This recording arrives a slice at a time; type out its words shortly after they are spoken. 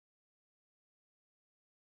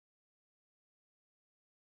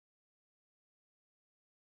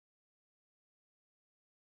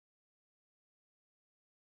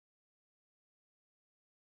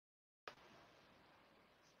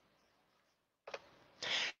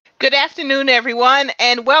Good afternoon, everyone,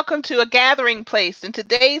 and welcome to A Gathering Place. And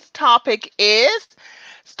today's topic is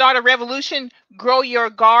Start a Revolution, Grow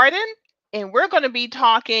Your Garden. And we're going to be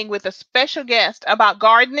talking with a special guest about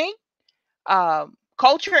gardening,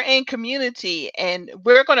 culture, and community. And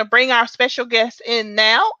we're going to bring our special guest in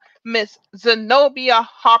now, Miss Zenobia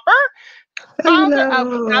Harper, founder of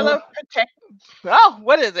Hello. Gullah Protect. Oh,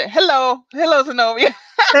 what is it? Hello, Zenobia.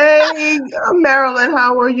 Hey, Marilyn,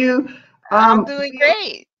 how are you? I'm Um, doing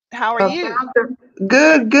great. How are you?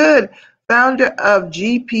 founder, good. Founder of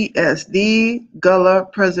GPS, the Gullah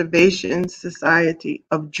Preservation Society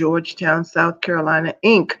of Georgetown, South Carolina,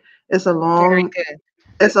 Inc. It's a Very long, good.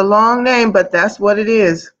 it's a long name, but that's what it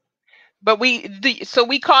is. But so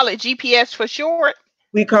we call it GPS for short,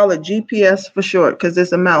 We call it GPS for short because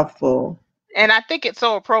it's a mouthful. and I think it's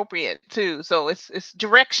so appropriate too. So it's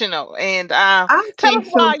directional. And I tell us think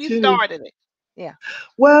so why you too. started it. Yeah.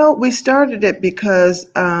 Well, we started it because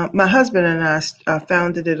my husband and I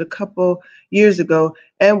founded it a couple years ago,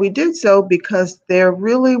 and we did so because there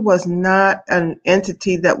really was not an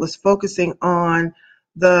entity that was focusing on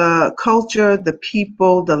the culture, the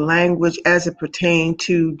people, the language as it pertained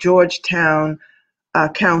to Georgetown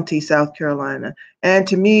County, South Carolina. And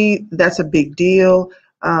to me, that's a big deal.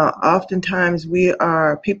 Oftentimes,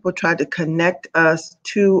 people try to connect us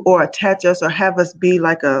to or attach us or have us be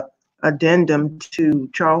like a addendum to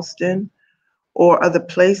Charleston or other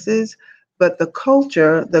places. But the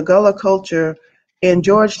culture, the Gullah culture in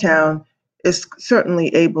Georgetown, is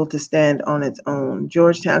certainly able to stand on its own.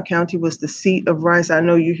 Georgetown County was the seat of rice. I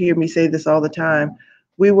know you hear me say this all the time.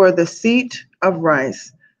 We were the seat of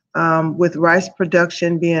rice, with rice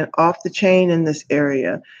production being off the chain in this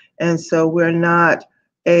area. And so we're not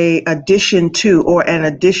a addition to or an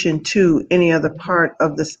addition to any other part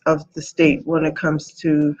of the state when it comes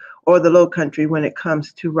to or the low country when it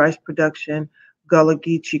comes to rice production, Gullah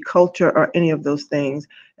Geechee culture, or any of those things.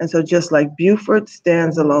 And so just like Beaufort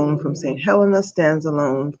stands alone from St. Helena, stands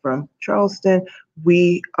alone from Charleston,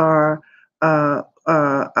 we are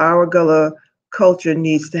our Gullah culture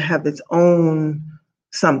needs to have its own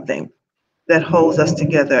something that holds us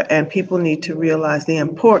together. And people need to realize the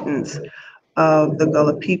importance of the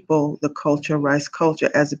Gullah people, the culture, rice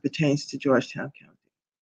culture, as it pertains to Georgetown County.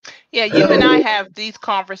 Yeah, you and I have these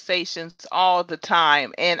conversations all the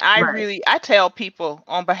time, and Right. I tell people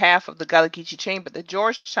on behalf of the Gullah Geechee Chamber that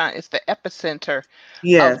Georgetown is the epicenter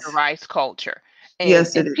of the Yes. rice culture. And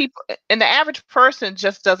Yes, it and is. people and the average person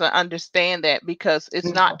just doesn't understand that because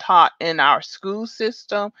it's not No, taught in our school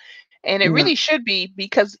system. And it no, really should be,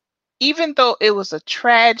 because even though it was a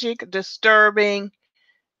tragic, disturbing,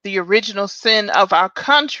 the original sin of our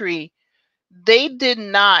country, they did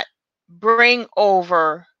not bring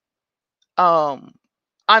over um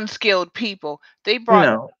unskilled people. They brought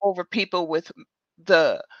no. over people with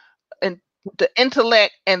the and the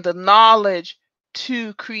intellect and the knowledge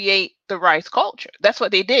to create the rice culture. That's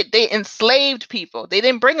what they did. They enslaved people. They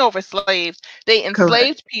didn't bring over slaves. They Correct.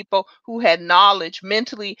 enslaved people who had knowledge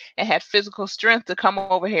mentally and had physical strength to come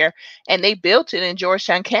over here, and they built it in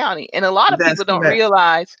Georgetown County. And a lot of people That's don't correct.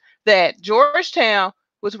 realize that Georgetown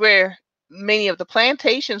was where many of the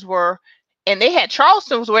plantations were, and they had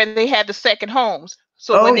Charleston was where they had the second homes.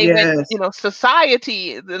 So when Oh, they went, yes.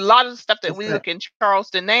 society, a lot of the stuff that That's we right. look in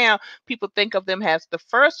Charleston now, people think of them as the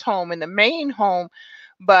first home and the main home,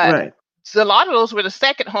 but Right. a lot of those were the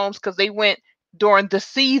second homes because they went during the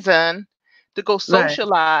season to go Right.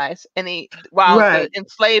 socialize, and while the Right.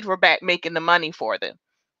 enslaved were back making the money for them.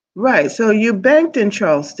 Right. So you banked in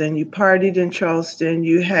Charleston, you partied in Charleston,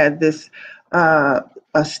 you had this uh,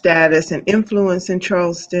 a status and influence in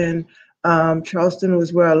Charleston. Charleston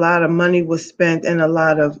was where a lot of money was spent and a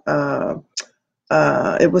lot of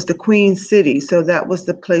it was the Queen City, so that was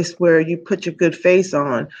the place where you put your good face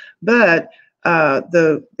on. But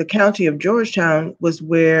the county of Georgetown was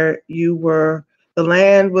where you were. The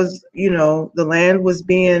land was, the land was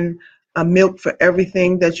being milked for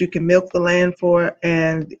everything that you can milk the land for,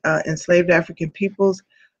 and enslaved African peoples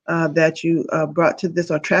that you brought to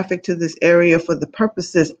this or trafficked to this area for the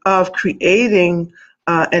purposes of creating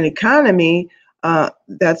an economy.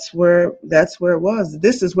 That's where it was.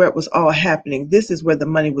 This is where it was all happening. This is where the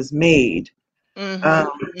money was made. Mhm.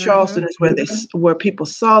 Mhm. Charleston is where people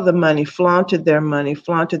saw the money, flaunted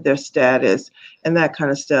their status, and that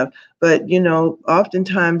kind of stuff. But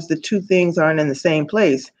oftentimes the two things aren't in the same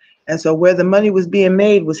place, and so where the money was being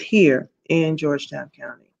made was here in Georgetown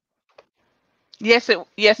County. Yes,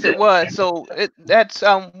 it was. So that's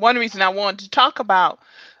one reason I wanted to talk about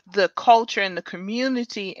the culture and the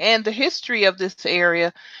community and the history of this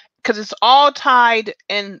area, because it's all tied.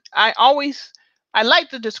 And I always I like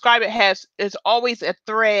to describe it as is always a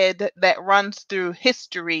thread that runs through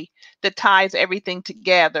history that ties everything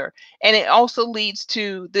together, and it also leads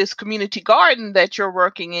to this community garden that you're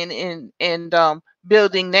working in and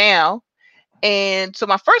building now. And so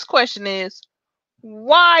my first question is,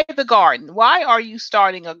 why the garden? Why are you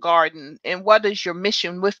starting a garden, and what is your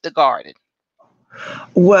mission with the garden?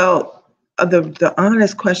 Well, the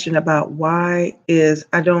honest question about why is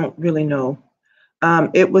I don't really know.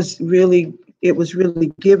 It was really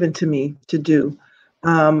given to me to do.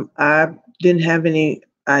 I didn't have any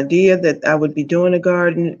idea that I would be doing a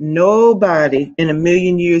garden. Nobody in a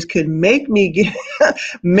million years could make me get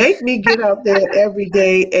make me get out there every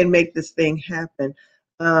day and make this thing happen.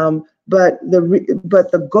 But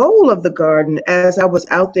the goal of the garden, as I was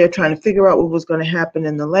out there trying to figure out what was going to happen,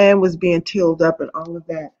 and the land was being tilled up and all of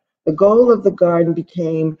that, the goal of the garden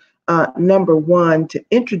became number one, to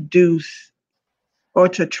introduce or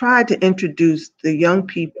to try to introduce the young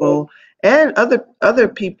people and other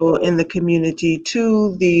people in the community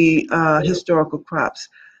to the historical crops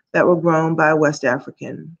that were grown by our West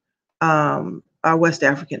African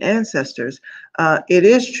ancestors. It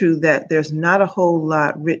is true that there's not a whole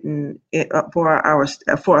lot written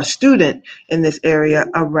for a student in this area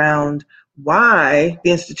around why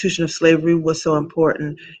the institution of slavery was so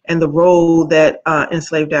important and the role that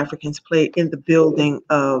enslaved Africans played in the building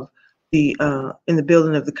of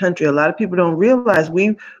the country. A lot of people don't realize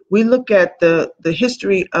we look at the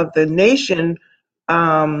history of the nation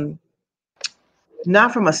um,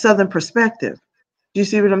 not from a Southern perspective. Do you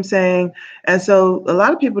see what I'm saying? And so a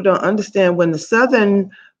lot of people don't understand when the Southern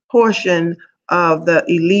portion of the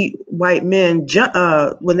elite white men,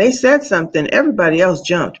 when they said something, everybody else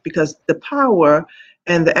jumped because the power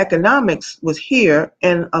and the economics was here,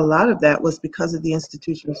 and a lot of that was because of the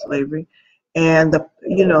institution of slavery and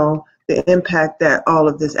the impact that all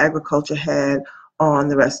of this agriculture had on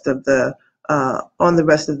the rest of the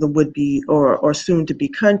would-be or soon-to-be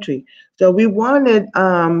country. So we wanted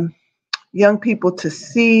young people to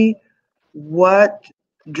see what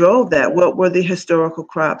drove that. What were the historical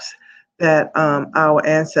crops that our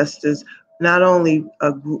ancestors not only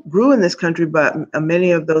grew in this country, but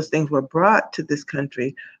many of those things were brought to this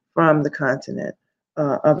country from the continent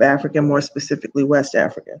of Africa, more specifically West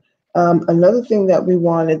Africa. Another thing that we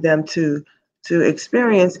wanted them to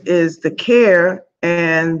experience is the care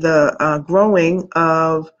and the growing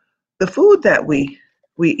of the food that we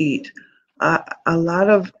eat. A lot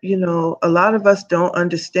of us don't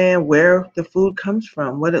understand where the food comes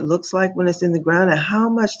from, what it looks like when it's in the ground, and how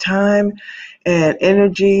much time and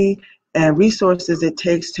energy and resources it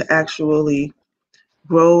takes to actually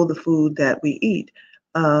grow the food that we eat.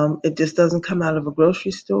 It just doesn't come out of a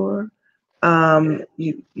grocery store.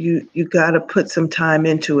 You got to put some time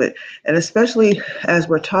into it, and especially as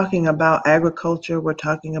we're talking about agriculture, we're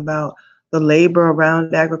talking about the labor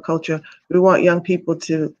around agriculture. We want young people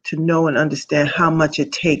to know and understand how much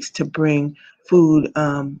it takes to bring food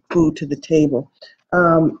to the table.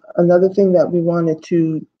 Another thing that we wanted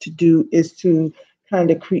to do is to kind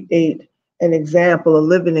of create an example, a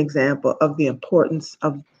living example of the importance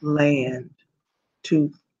of land to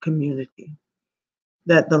community.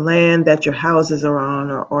 That the land that your houses are on,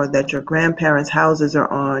 or that your grandparents' houses are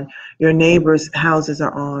on, your neighbors' houses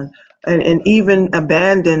are on, and even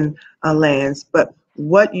abandoned lands. But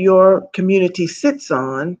what your community sits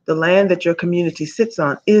on, the land that your community sits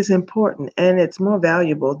on, is important, and it's more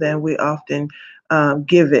valuable than we often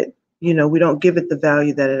give it. We don't give it the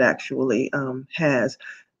value that it actually has.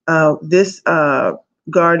 This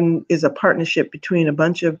garden is a partnership between a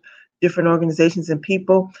bunch of different organizations and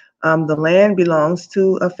people. The land belongs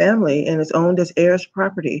to a family and is owned as heirs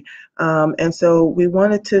property. And so we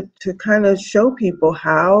wanted to kind of show people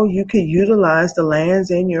how you can utilize the lands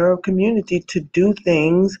in your community to do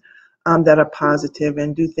things that are positive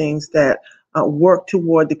and do things that work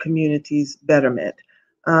toward the community's betterment.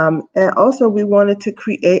 And also we wanted to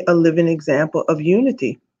create a living example of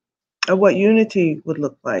unity, of what unity would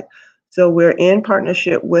look like. So we're in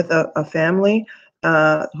partnership with a family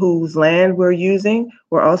whose land we're using.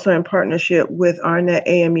 We're also in partnership with Arnett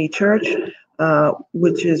AME Church,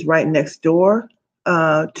 which is right next door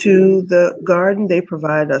to the garden. They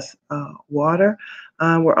provide us water.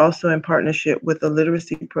 We're also in partnership with a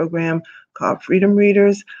literacy program called Freedom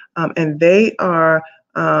Readers, and we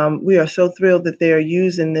are so thrilled that they are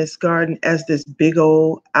using this garden as this big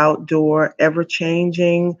old outdoor,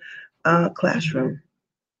 ever-changing classroom.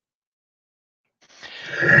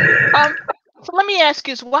 So let me ask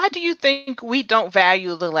you, why do you think we don't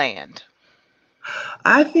value the land?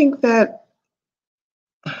 I think that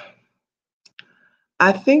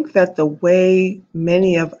I think that the way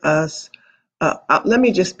many of us let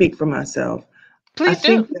me just speak for myself. I Please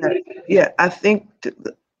do. think that, yeah, I think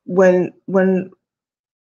when when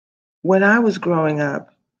when I was growing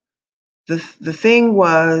up, the thing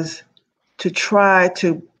was to try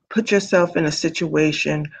to put yourself in a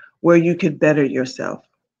situation where you could better yourself,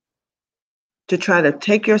 to try to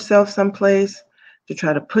take yourself someplace, to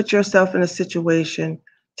try to put yourself in a situation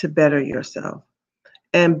to better yourself.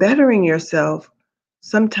 And bettering yourself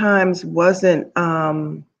sometimes wasn't,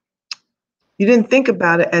 you didn't think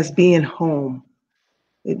about it as being home.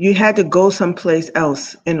 You had to go someplace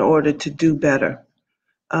else in order to do better.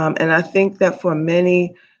 And I think that for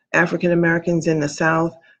many African Americans in the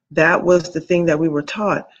South, that was the thing that we were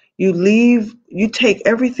taught. You leave, you take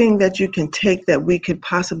everything that you can take that we could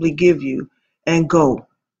possibly give you and go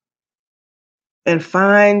and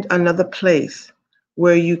find another place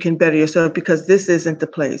where you can better yourself because this isn't the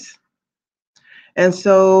place. And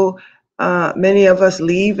so many of us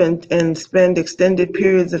leave and spend extended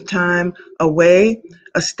periods of time away,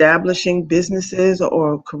 establishing businesses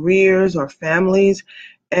or careers or families.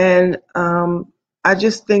 And I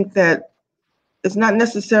just think that it's not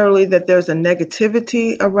necessarily that there's a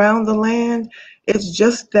negativity around the land. It's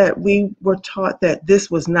just that we were taught that this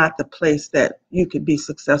was not the place that you could be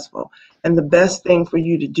successful. And the best thing for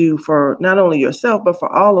you to do for not only yourself, but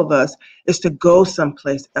for all of us is to go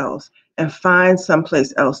someplace else and find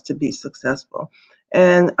someplace else to be successful.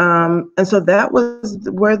 And so that was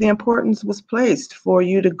where the importance was placed for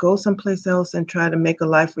you to go someplace else and try to make a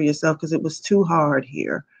life for yourself because it was too hard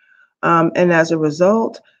here. And as a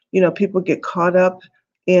result, people get caught up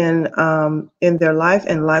in their life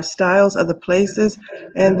and lifestyles, other places,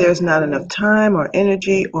 and there's not enough time or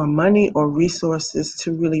energy or money or resources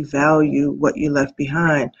to really value what you left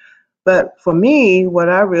behind. But for me, what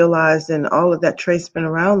I realized in all of that tracement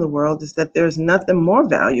around the world is that there's nothing more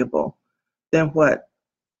valuable than what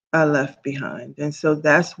I left behind. And so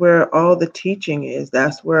that's where all the teaching is.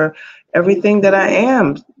 That's where everything that I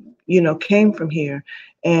am, came from here.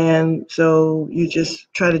 And so you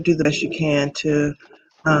just try to do the best you can to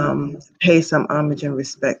pay some homage and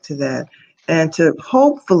respect to that. And to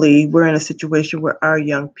hopefully, we're in a situation where our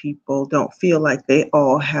young people don't feel like they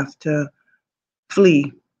all have to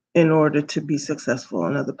flee in order to be successful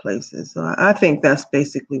in other places. So I think that's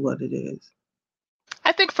basically what it is.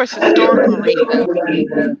 I think for historical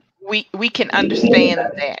reasons, we can understand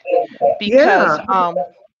that because Yeah,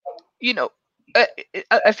 you know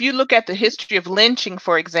if you look at the history of lynching,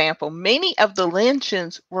 for example, many of the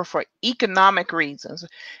lynchings were for economic reasons,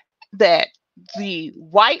 that the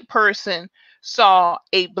white person saw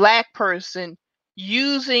a black person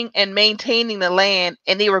using and maintaining the land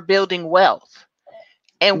and they were building wealth.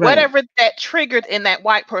 And right, whatever that triggered in that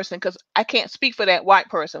white person, because I can't speak for that white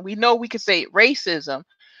person, we know we could say racism,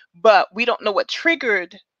 but we don't know what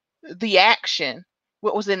triggered the action,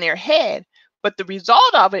 what was in their head. But the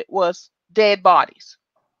result of it was dead bodies,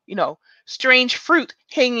 you know, strange fruit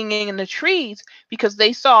hanging in the trees because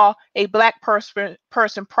they saw a black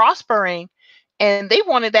person prospering and they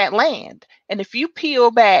wanted that land. And if you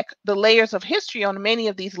peel back the layers of history on many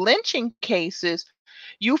of these lynching cases,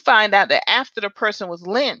 you find out that after the person was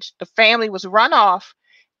lynched, the family was run off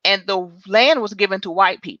and the land was given to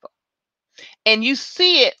white people. And you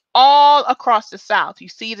see it all across the South. You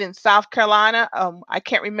see it in South Carolina. I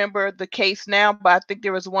can't remember the case now, but I think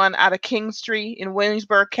there was one out of Kingstree in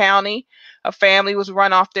Williamsburg County. A family was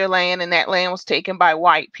run off their land, and that land was taken by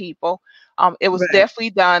white people. It was right,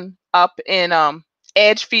 definitely done up in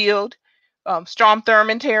Edgefield, Strom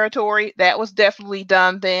Thurmond territory. That was definitely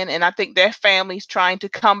done then, and I think their family's trying to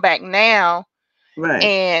come back now right.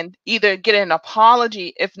 and either get an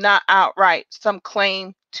apology, if not outright, some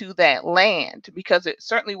claim to that land because it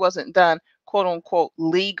certainly wasn't done, quote unquote,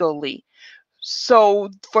 legally. So,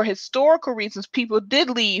 for historical reasons, people did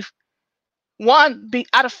leave, one, be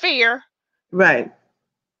out of fear, Right,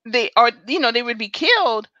 they would be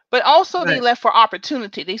killed, but also they right. left for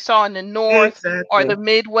opportunity. They saw in the north or the Exactly.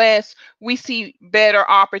 midwest, we see better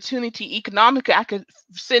opportunity economically. I could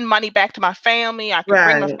send money back to my family, I could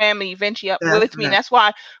bring my Right. family eventually up That's with me, and right. that's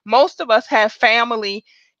why most of us have family.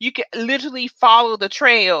 You can literally follow the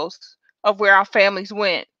trails of where our families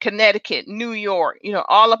went: Connecticut, New York,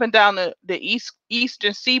 all up and down the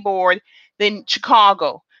eastern seaboard, then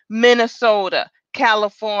Chicago, Minnesota,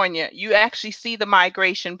 California. You actually see the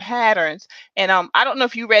migration patterns. And I don't know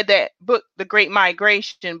if you read that book, The Great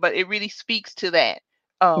Migration, but it really speaks to that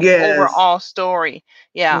Yes. overall story.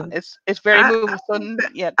 Yeah, Yes. it's very moving. So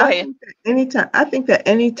yeah, go ahead. I think that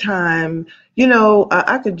anytime,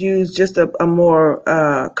 I could use just a more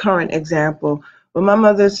current example. When my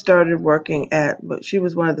mother started working but she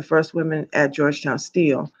was one of the first women at Georgetown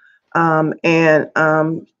Steel.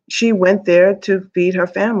 And she went there to feed her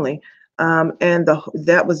family. And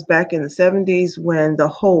that was back in the 70s when the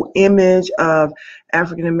whole image of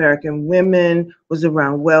African American women was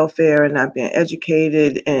around welfare and not being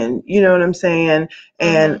educated, and you know what I'm saying,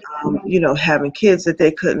 and having kids that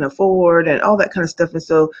they couldn't afford and all that kind of stuff. And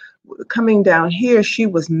so coming down here, she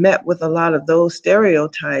was met with a lot of those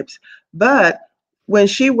stereotypes. But when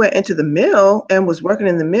she went into the mill and was working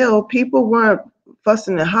in the mill, people weren't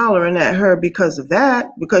fussing and hollering at her because of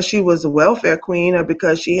that, because she was a welfare queen or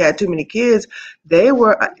because she had too many kids. They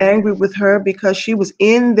were angry with her because she was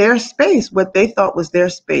in their space, what they thought was their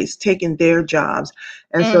space, taking their jobs.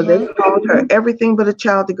 And so they called her everything but a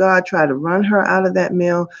child of God, tried to run her out of that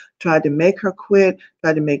mill, tried to make her quit,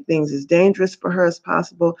 tried to make things as dangerous for her as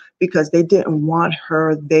possible because they didn't want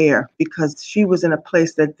her there because she was in a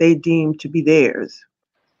place that they deemed to be theirs.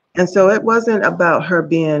 And so it wasn't about her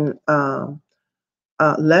being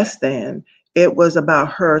less than. It was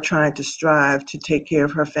about her trying to strive to take care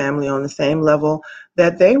of her family on the same level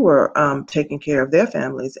that they were taking care of their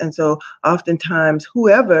families. And so oftentimes,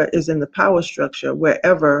 whoever is in the power structure,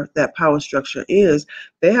 wherever that power structure is,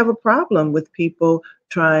 they have a problem with people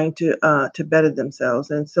trying to better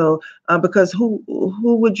themselves. And so, because who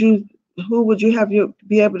would you have you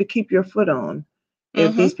be able to keep your foot on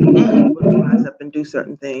if these people would rise up and do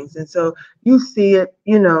certain things? And so you see it,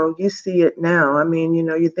 you see it now. I mean,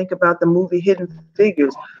 you think about the movie Hidden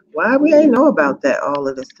Figures. Why we ain't know about that all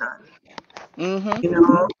of this time?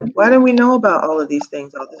 Why didn't we know about all of these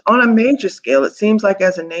things on a major scale? It seems like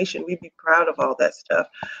as a nation, we'd be proud of all that stuff.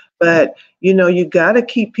 But, you got to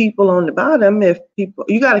keep people on the bottom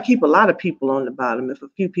you got to keep a lot of people on the bottom if a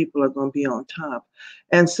few people are going to be on top.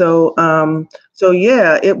 And so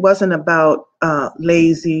yeah, it wasn't about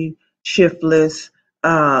lazy, shiftless,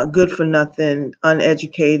 good for nothing,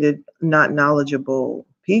 uneducated, not knowledgeable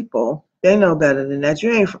people. They know better than that.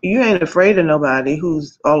 You ain't afraid of nobody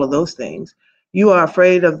who's all of those things. You are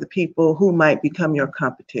afraid of the people who might become your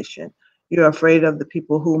competition. You're afraid of the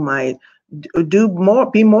people who might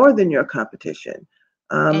be more than your competition.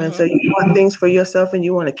 And so you want things for yourself, and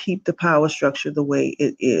you want to keep the power structure the way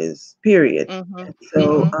it is, period. And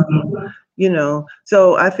so,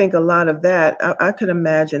 so I think a lot of that, I could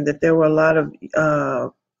imagine that there were a lot of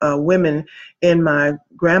women in my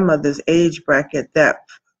grandmother's age bracket that,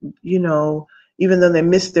 even though they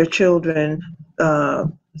missed their children,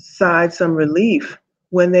 sighed some relief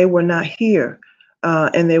when they were not here.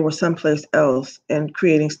 And they were someplace else and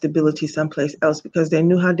creating stability someplace else because they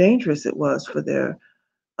knew how dangerous it was for their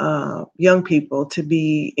young people to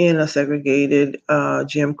be in a segregated,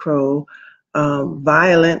 Jim Crow,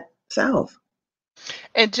 violent South.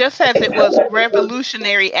 And just as it was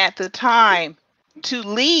revolutionary at the time to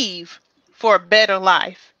leave for a better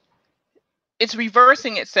life, it's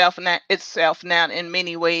reversing itself now in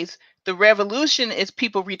many ways. The revolution is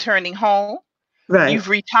people returning home. Right. You've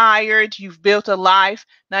retired, you've built a life,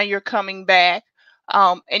 now you're coming back,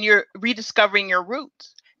 and you're rediscovering your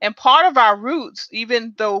roots. And part of our roots,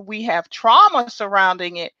 even though we have trauma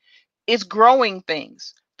surrounding it, is growing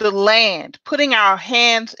things, the land, putting our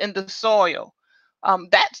hands in the soil.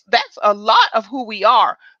 That's a lot of who we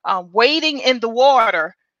are. Wading in the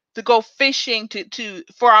water to go fishing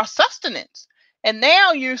for our sustenance. And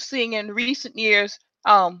now you're seeing in recent years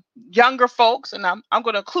younger folks, and I'm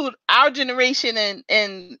going to include our generation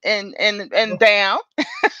and down.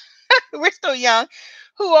 We're still young,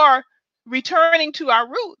 who are returning to our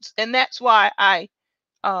roots, and that's why I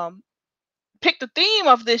um, picked the theme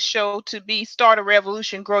of this show to be Start a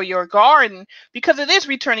Revolution, Grow Your Garden, because it is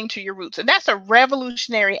returning to your roots. And that's a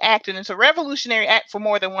revolutionary act. And it's a revolutionary act for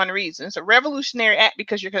more than one reason. It's a revolutionary act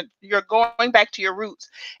because you're going back to your roots,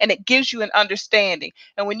 and it gives you an understanding.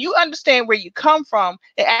 And when you understand where you come from,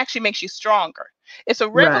 it actually makes you stronger. It's a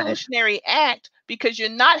Right. revolutionary act because you're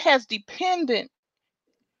not as dependent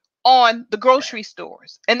on the grocery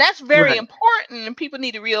stores. And that's very Right. important. And people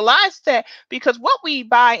need to realize that, because what we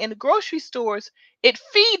buy in the grocery stores, it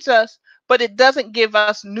feeds us, but it doesn't give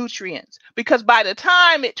us nutrients. Because by the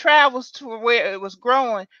time it travels to where it was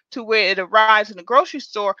growing to where it arrives in the grocery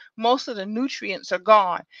store, most of the nutrients are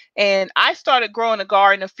gone. And I started growing a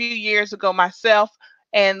garden a few years ago myself.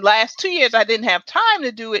 And last 2 years, I didn't have time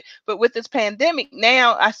to do it. But with this pandemic,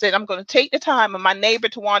 now I said, I'm going to take the time. And my neighbor,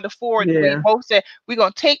 Tawanda Ford, we Yeah. both said, we're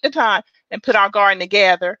going to take the time and put our garden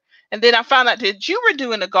together. And then I found out that you were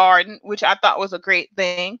doing a garden, which I thought was a great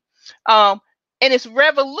thing. Um, and it's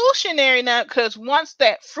revolutionary now because once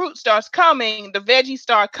that fruit starts coming, the veggies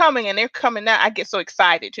start coming, and they're coming out. I get so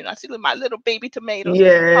excited. I see my little baby tomatoes. Um,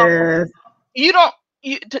 Yes. you don't.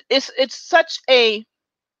 It's such a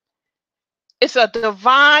It's a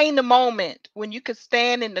divine moment when you could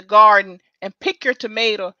stand in the garden and pick your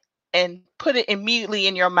tomato and put it immediately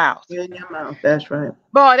in your mouth. In your mouth. That's right.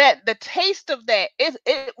 Boy, that the taste of that,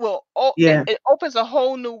 Yeah. it opens a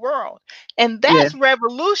whole new world. And Yeah. that's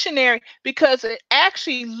revolutionary because it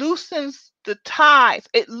actually loosens the ties.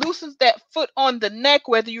 It loosens that foot on the neck,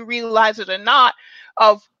 whether you realize it or not,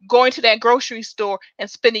 of going to that grocery store and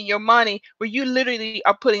spending your money where you literally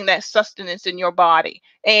are putting that sustenance in your body.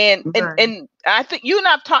 And and Right. and I think you and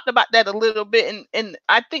I've talked about that a little bit, and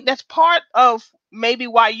I think that's part of maybe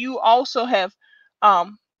why you also have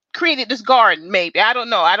um created this garden. Maybe, I don't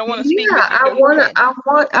know, I don't want to speak Yeah, for you, but go ahead.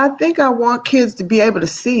 I think I want kids to be able to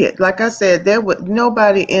see it. Like I said, there would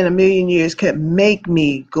nobody in a million years could make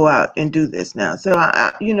me go out and do this now. So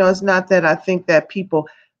it's not that I think that people,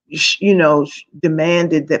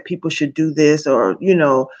 demanded that people should do this, or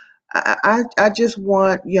I just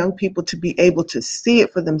want young people to be able to see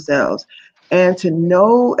it for themselves and to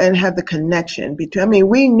know and have the connection between. I mean,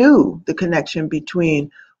 we knew the connection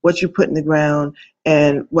between what you put in the ground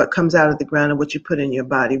and what comes out of the ground and what you put in your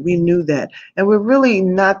body. We knew that. And we're really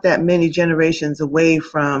not that many generations away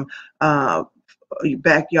from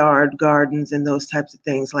backyard gardens and those types of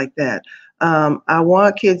things like that. I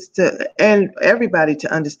want kids to, and everybody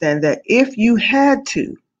to understand that if you had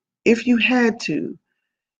to,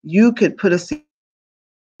 you could put a seed in the ground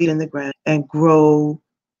and grow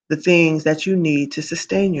the things that you need to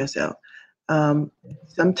sustain yourself. Um,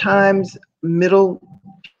 Sometimes middlemen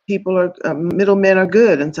are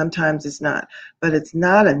good, and sometimes it's not. But it's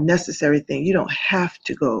not a necessary thing. You don't have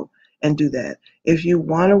to go and do that. If you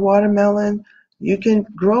want a watermelon, you can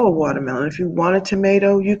grow a watermelon. If you want a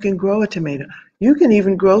tomato, you can grow a tomato. You can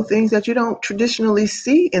even grow things that you don't traditionally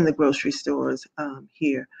see in the grocery stores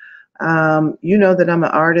here. You know that I'm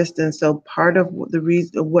an artist, and so part of the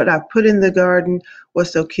reason what I put in the garden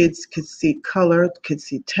was so kids could see color, could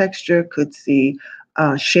see texture, could see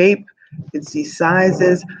shape, could see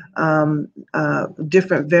sizes,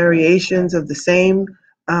 different variations of the same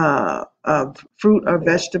of fruit or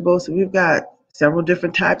vegetables. So we've got several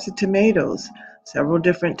different types of tomatoes, several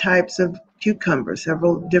different types of cucumbers,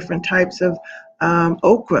 several different types of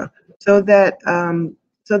okra, so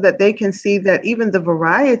that they can see that even the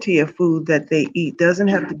variety of food that they eat doesn't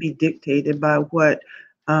have to be dictated by what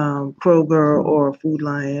Kroger or Food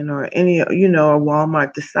Lion or any, or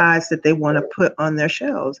Walmart decides that they want to put on their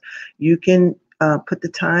shelves. You can put the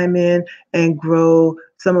time in and grow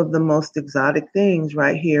some of the most exotic things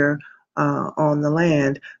right here on the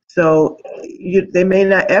land. So they may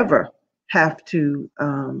not ever have to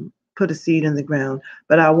put a seed in the ground,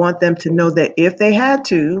 but I want them to know that if they had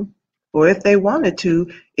to, or if they wanted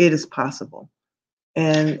to, it is possible.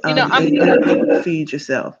 And You know, I'm you feed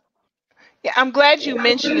yourself. Yeah, I'm glad you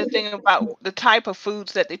mentioned the thing about the type of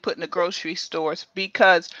foods that they put in the grocery stores,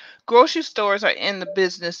 because grocery stores are in the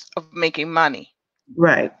business of making money.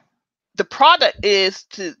 Right. The product is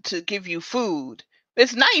to give you food.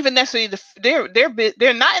 It's not even necessarily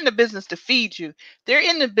they're not in the business to feed you. They're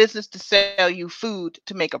in the business to sell you food to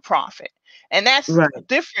make a profit, and that's Right.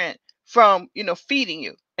 different from feeding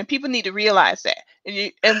you. And people need to realize that.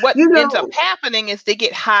 And what You ends up know, happening is they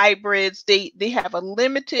get hybrids. They have a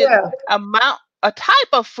limited yeah. amount, a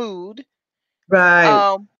type of food, Right.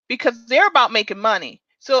 because they're about making money.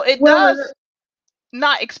 So it Well, does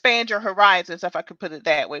not expand your horizons, if I could put it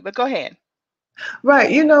that way. But go ahead.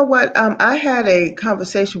 right. You know what? I had a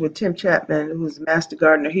conversation with Tim Chapman, who's a master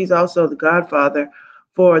gardener. He's also the godfather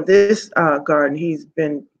for this garden. He's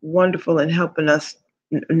been wonderful in helping us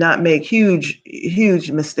not make huge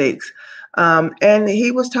mistakes. And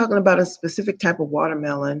he was talking about a specific type of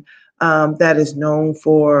watermelon that is known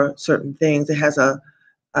for certain things. It has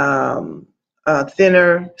um, a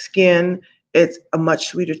thinner skin. It's a much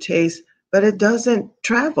sweeter taste, but it doesn't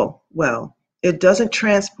travel well. It doesn't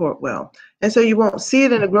transport well. And so you won't see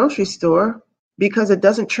it in a grocery store because it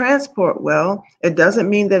doesn't transport well. It doesn't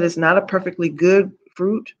mean that it's not a perfectly good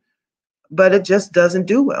fruit, but it just doesn't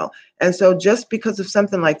do well. And so just because of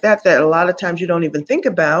something like that, that a lot of times you don't even think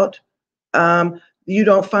about, you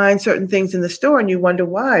don't find certain things in the store, and you wonder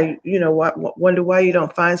why. Wonder why you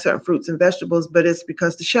don't find certain fruits and vegetables, but it's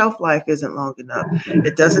because the shelf life isn't long enough.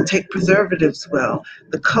 It doesn't take preservatives well.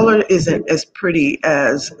 The color isn't as pretty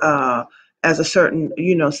as a certain,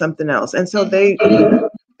 something else. And so Hmm.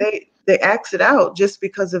 they axe it out just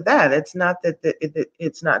because of that. It's not that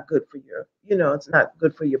it's not good for it's not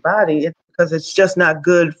good for your body. It's because it's just not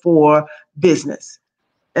good for business.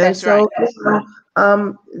 And That's right. so, that's not,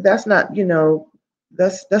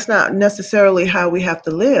 that's not necessarily how we have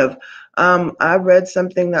to live. I read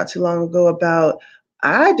something not too long ago about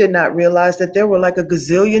I did not realize that there were like a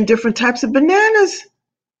gazillion different types of bananas.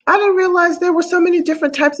 I didn't realize there were so many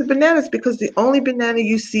different types of bananas because the only banana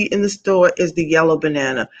you see in the store is the yellow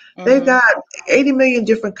banana. They've Mm-hmm. got 80 million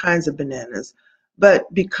different kinds of bananas,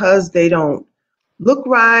 but because they don't look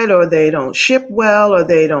right or they don't ship well or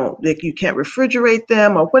they don't like you can't refrigerate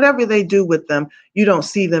them or whatever they do with them, you don't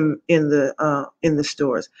see them in the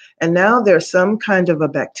stores. And now there's some kind of a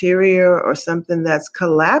bacteria or something that's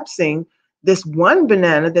collapsing this one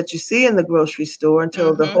banana that you see in the grocery store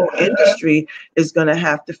until the Mm-hmm. whole industry is going to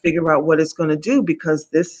have to figure out what it's going to do because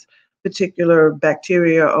this particular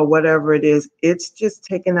bacteria or whatever it is, it's just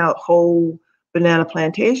taking out whole banana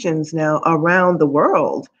plantations now around the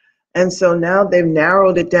world. And so now they've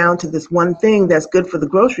narrowed it down to this one thing that's good for the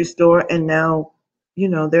grocery store. And now,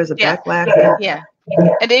 there's a Yeah. backlash. Yeah.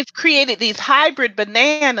 And they've created these hybrid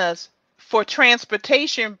bananas for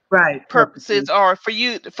transportation Right, purposes, purposes. or for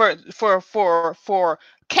you for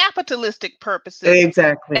capitalistic purposes,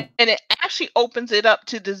 Exactly. and it actually opens it up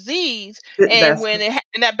to disease. And That's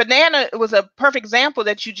and that banana was a perfect example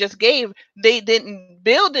that you just gave. They didn't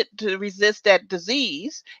build it to resist that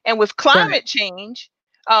disease, and with right. climate change,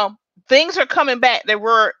 things are coming back that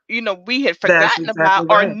were, we had That's forgotten about, exactly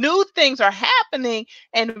or right. new things are happening,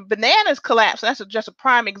 and bananas collapse. That's just a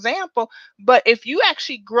prime example. But if you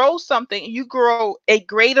actually grow something, you grow a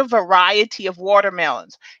greater variety of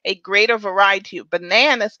watermelons, a greater variety of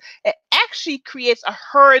bananas, it actually creates a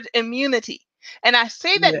herd immunity. And I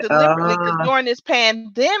say that Yeah. deliberately because during this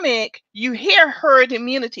pandemic, you hear herd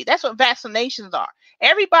immunity. That's what vaccinations are.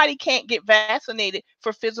 Everybody can't get vaccinated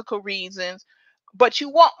for physical reasons, but you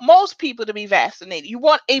want most people to be vaccinated. You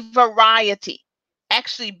want a variety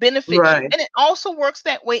actually benefits you. Right. And it also works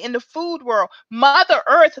that way in the food world. Mother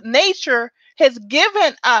Earth, nature has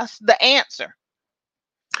given us the answer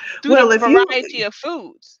through the Well, if you variety of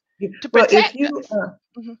foods to Well, if protect you, us.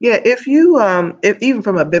 Mhm. yeah, if you, if even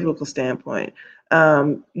from a biblical standpoint,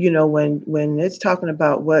 when it's talking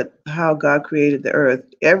about how God created the earth,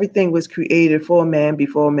 everything was created for man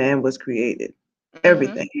before man was created, Mhm.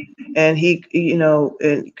 everything, and he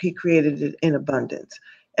created it in abundance.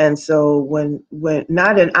 And so when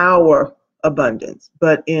not in our abundance,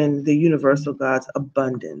 but in the universal God's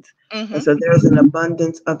abundance, and Mhm. so there's an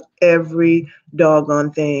abundance of every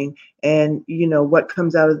doggone thing. And what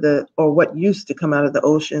comes out of what used to come out of the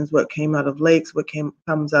oceans, what came out of lakes,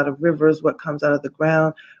 comes out of rivers, what comes out of the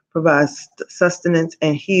ground provides sustenance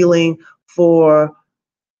and healing for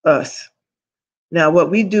us. Now what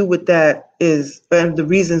we do with that is, and the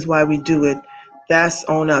reasons why we do it, that's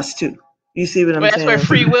on us too. You see what I'm Well, that's where saying?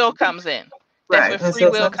 free will comes in. That's Right. where And free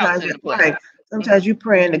so will comes sometimes, into play. right, Mhm. sometimes you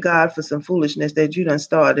praying to God for some foolishness that you done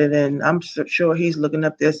started, and I'm sure He's looking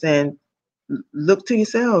up there saying, "Look to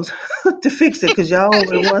yourselves to fix it, because y'all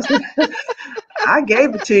were the ones that I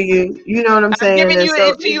gave it to you." You know what I'm I'm saying? giving And you so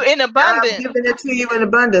it to you in I'm abundance. giving it to you in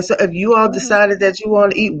abundance. So if you all Mhm. decided that you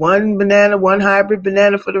want to eat one banana, one hybrid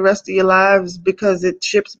banana for the rest of your lives because it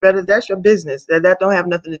ships better, that's your business. That don't have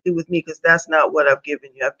nothing to do with me, because that's not what I've given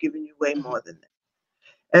you. I've given you way Mhm. more than that.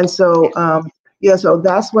 And so, Yeah. yeah, so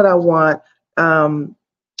that's what I want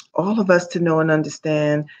all of us to know and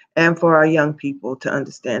understand, and for our young people to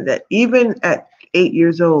understand that even at 8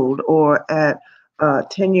 years old, or at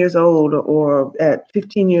 10 years old, or at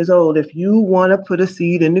 15 years old, if you want to put a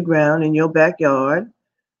seed in the ground in your backyard,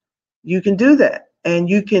 you can do that. And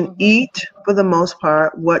you can Mhm. eat, for the most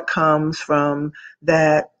part, what comes from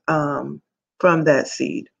that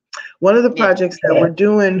seed. One of the Yeah. projects that we're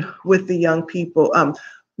doing with the young people,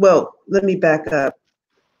 well, let me back up.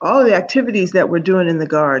 All of the activities that we're doing in the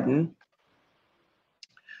garden,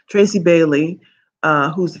 Tracy Bailey,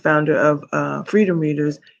 who's the founder of Freedom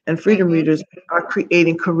Readers, and Freedom Mhm. Readers are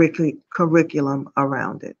creating curriculum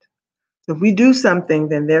around it. So if we do something,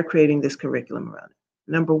 then they're creating this curriculum around it.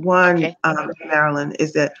 Number one, Okay. Marilyn,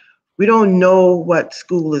 is that we don't know what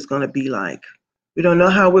school is going to be like. We don't know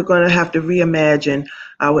how we're going to have to reimagine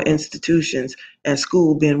our institutions, and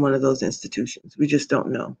school being one of those institutions. We just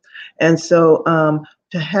don't know. And so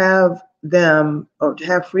to have them, or to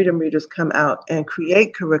have Freedom Readers come out and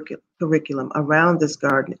create curriculum around this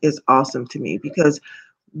garden is awesome to me, because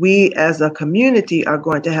we as a community are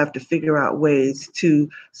going to have to figure out ways to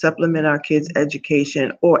supplement our kids'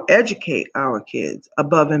 education, or educate our kids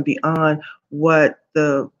above and beyond what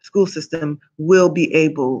the school system will be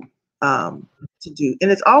able to do.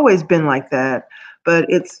 And it's always been like that, but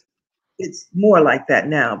it's more like that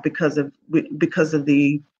now because of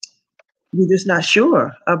the we're just not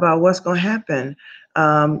sure about what's going to happen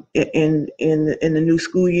in the new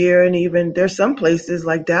school year. And even there's some places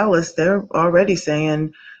like Dallas, they're already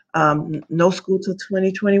saying no school till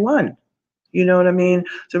 2021. You know what I mean?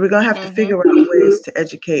 So we're going to have to Mhm. figure out ways to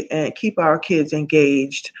educate and keep our kids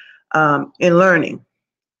engaged in learning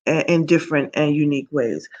in different and unique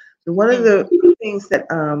ways. So one of the Mhm. things that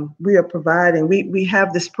we are providing, we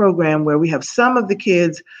have this program where we have some of the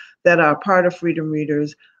kids that are part of Freedom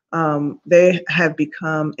Readers. They have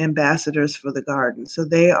become ambassadors for the garden. So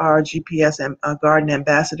they are GPS and garden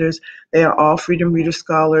ambassadors. They are all Freedom Reader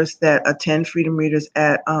scholars that attend Freedom Readers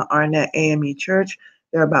at Arnett AME Church.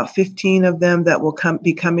 There are about 15 of them that will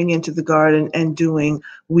be coming into the garden and doing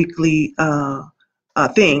weekly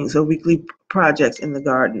things or weekly projects in the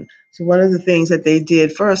garden. So one of the things that they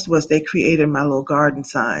did first was they created my little garden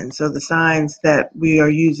signs. So the signs that we are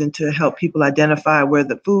using to help people identify where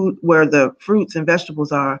the fruits and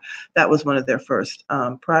vegetables are, that was one of their first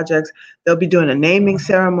projects. They'll be doing a naming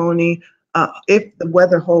ceremony if the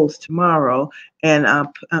weather holds tomorrow, and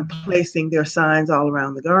placing their signs all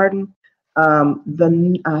around the garden.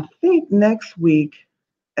 I think next week,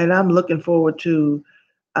 and I'm looking forward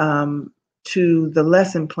um, to the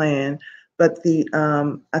lesson plan. But the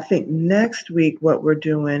I think next week what we're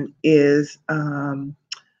doing is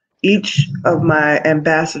each of my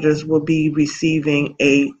ambassadors will be receiving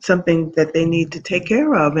a something that they need to take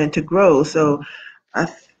care of and to grow. So I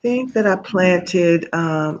think that I planted.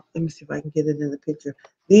 Let me see if I can get it in the picture.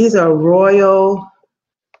 These are royal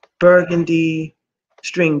burgundy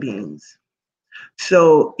string beans.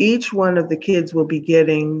 So each one of the kids will be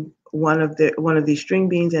getting one of these string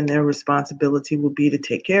beans, and their responsibility will be to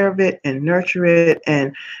take care of it and nurture it and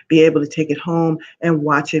be able to take it home and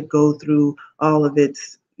watch it go through all of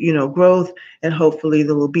its growth, and hopefully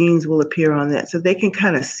the little beans will appear on that so they can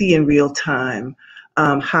kind of see in real time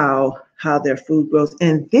how their food grows.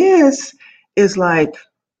 And this is like,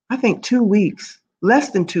 I think 2 weeks,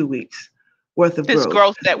 less than 2 weeks worth of This growth.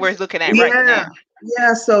 growth that we're looking at right Yeah, now.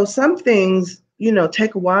 yeah. So some things,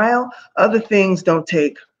 take a while. Other things don't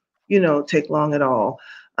take long at all.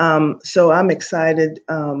 So I'm excited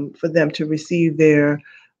for them to receive their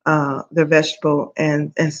vegetable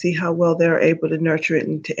and see how well they're able to nurture it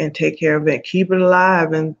and take care of it, keep it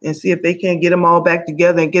alive, and see if they can't get them all back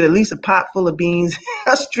together and get at least a pot full of beans,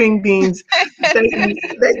 string beans, that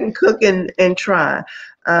they can cook and try.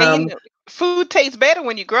 And Um, food tastes better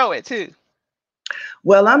when you grow it too.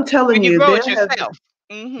 well, I'm telling When you you, grow there it has yourself.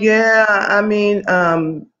 Mhm. Yeah, I mean,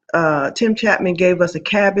 Tim Chapman gave us a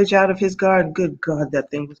cabbage out of his garden. Good God, that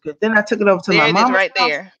thing was good. Then I took it over to my There it is mama's right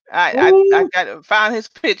house. there. I Ooh, got found his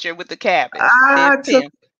picture with the cabbage. There's I took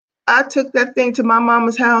Tim. I took that thing to my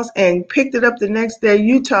mama's house and picked it up the next day.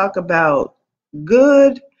 You talk about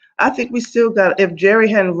good. I think we still got, if Jerry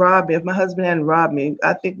hadn't robbed me, if my husband hadn't robbed me,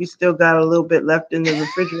 I think we still got a little bit left in the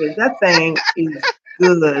refrigerator. That thing is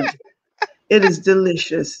good. It is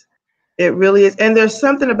delicious. It really is. And there's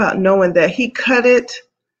something about knowing that he cut it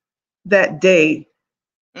that day,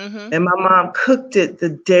 Mhm. and my mom cooked it the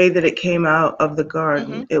day that it came out of the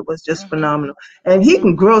garden. Mhm. It was just Mhm. phenomenal. And he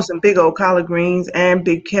can Mhm. grow some big old collard greens and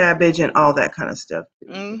big cabbage and all that kind of stuff too.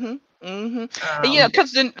 Mhm. Mhm. And Um,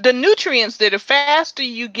 because the nutrients there, the faster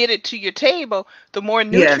you get it to your table, the more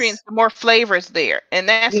nutrients, yes, the more flavors there, and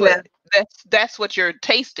yeah, that's what you're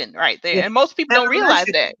tasting right there. yeah. And most people And don't unless realize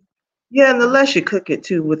you, that. yeah, and unless you cook it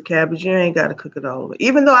too with cabbage, you ain't got to cook it all the way.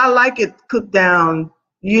 Even though I like it cooked down,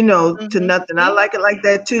 to Mhm. nothing. I like it like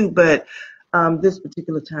that too. But this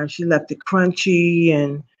particular time, she left it crunchy,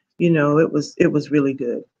 and it was really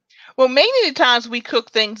good. Well, mainly the times we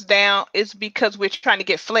cook things down is because we're trying to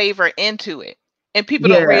get flavor into it. And people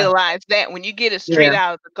don't Yeah, realize that when you get it straight yeah,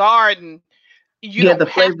 out of the garden, you yeah. don't The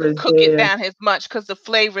have flavor to is cook it there. down as much because the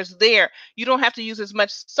flavor's there. You don't have to use as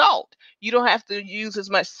much salt. You don't have to use as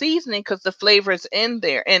much seasoning because the flavor is in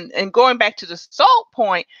there. And going back to the salt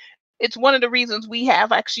point, it's one of the reasons we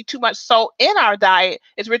have actually too much salt in our diet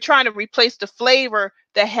is we're trying to replace the flavor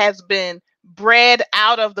that has been bred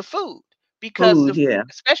out of the food because Food, yeah.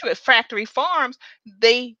 especially with factory farms,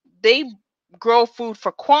 they grow food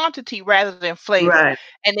for quantity rather than flavor, Right,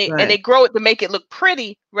 and they right. grow it to make it look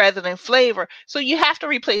pretty rather than flavor. So you have to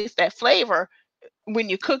replace that flavor when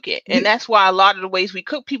you cook it. And You that's why a lot of the ways we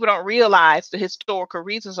cook, people don't realize the historical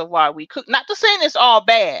reasons of why we cook. Not to saying it's all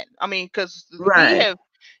bad. I mean, because we right. have,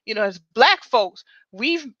 as black folks,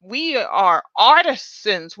 we are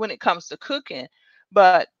artisans when it comes to cooking.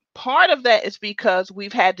 But part of that is because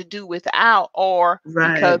we've had to do without, or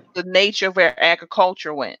because Right. the nature of where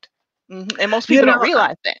agriculture went. And most You people don't know,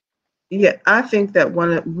 realize that. yeah, I think that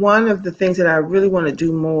one of the things that I really want to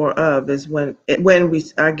do more of is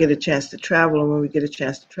I get a chance to travel, and when we get a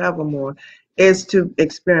chance to travel more, is to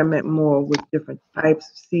experiment more with different types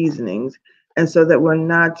of seasonings, and so that we're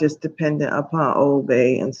not just dependent upon Old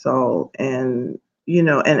Bay and salt and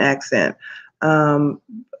and accent. Um,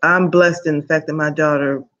 I'm blessed in the fact that my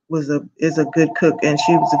daughter is a good cook, and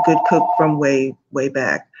she was a good cook from way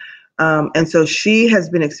back. And so she has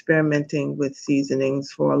been experimenting with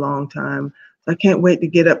seasonings for a long time. So I can't wait to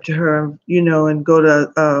get up to her, and go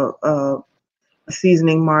to a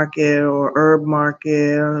seasoning market or herb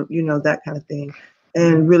market, or that kind of thing,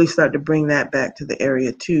 and really start to bring that back to the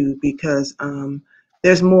area too, because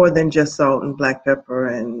there's more than just salt and black pepper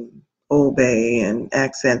and Old Bay and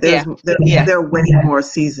accent. Yeah. There are way more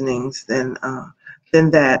seasonings than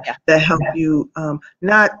Yeah. that help you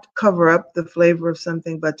not cover up the flavor of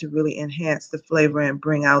something, but to really enhance the flavor and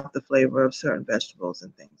bring out the flavor of certain vegetables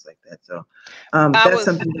and things like that. So I that's was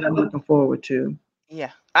something that I'm looking forward to.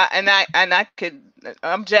 Yeah, and I could.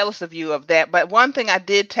 I'm jealous of you of that. But one thing I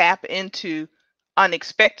did tap into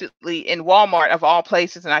unexpectedly in Walmart of all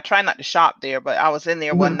places, and I try not to shop there, but I was in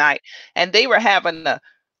there one Hmm. night, and they were having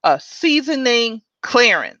a seasoning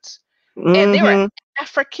clearance, and they were Hmm.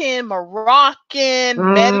 African,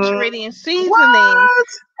 Moroccan, Mediterranean seasonings What?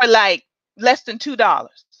 for like less than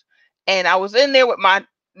 $2. And I was in there with my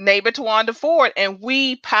neighbor Tawanda Ford, and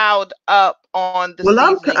we piled up on the Well,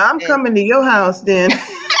 seasonings I'm and coming to your house then.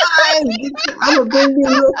 I'm gonna bring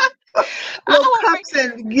you I little will bring cups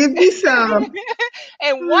and give you some.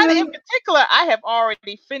 and one in particular I have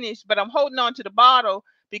already finished, but I'm holding on to the bottle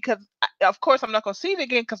because of course I'm not going to see it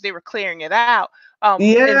again because they were clearing it out in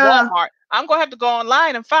Yeah, Walmart. I'm going to have to go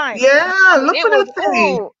online and find it. yeah. And Look it for was that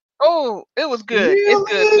thing. it was good. It's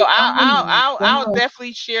good. So Really? Oh my I'll God.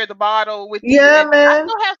 definitely share the bottle with you, Yeah, and I man.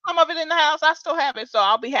 still have some of it in the house. I still have it, so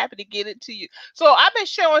I'll be happy to get it to you. So I've been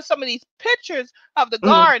showing some of these pictures of the Mm,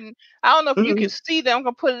 garden. I don't know if you can mm, see them. I'm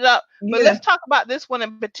gonna put it up, but let's yeah. talk about this one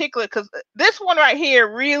in particular because this one right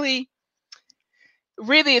here really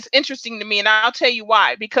is interesting to me, and I'll tell you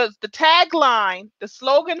why. Because the tagline, the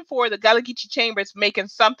slogan for the Gullah Geechee Chamber is making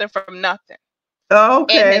something from nothing. And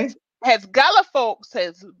Okay. as Gullah folks,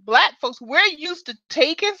 as Black folks, we're used to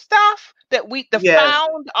taking stuff the Yes.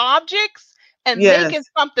 found objects, and making Yes.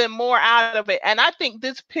 something more out of it. And I think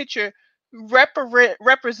this picture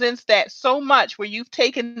represents that so much, where you've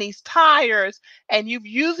taken these tires and you've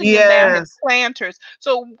using them now as Yes. planters.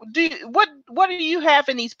 So what do you have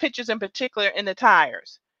in these pictures in particular in the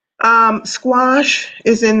tires? Squash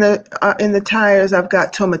is in the tires. I've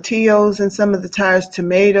got tomatillos in some of the tires,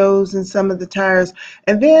 tomatoes in some of the tires,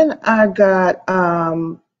 and then I got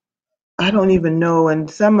I don't even know in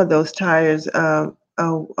some of those tires. A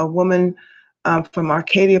woman from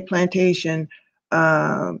Arcadia Plantation.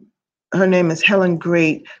 Uh, Her name is Helen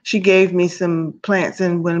Great. She gave me some plants,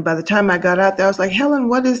 and when by the time I got out there, I was like, Helen,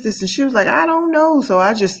 what is this? And she was like, I don't know. So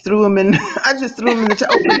I just threw them in. I just threw them in the.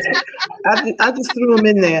 I just threw them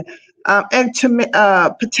in there.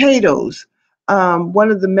 Potatoes.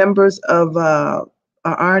 One of the members of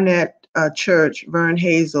Arnett Church, Vern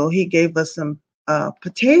Hazel, he gave us some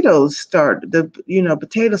potato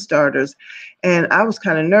starters, and I was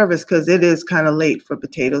kind of nervous because it is kind of late for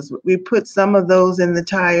potatoes. We put some of those in the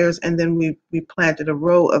tires, and then we planted a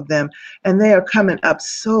row of them, and they are coming up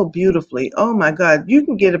so beautifully. Oh my God, you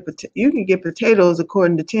can get potatoes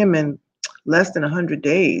according to Tim in less than 100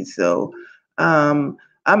 days. So I'm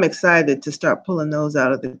excited to start pulling those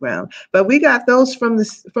out of the ground. But we got those from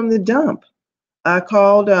the dump. I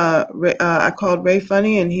called Ray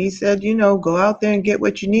Funny, and he said, go out there and get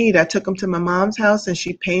what you need. I took them to my mom's house, and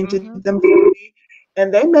she painted Hmm. them for me,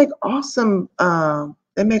 and they make awesome.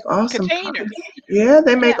 They make awesome pots. Containers. Yeah,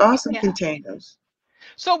 they make Yeah. awesome Yeah. containers.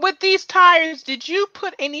 So with these tires, did you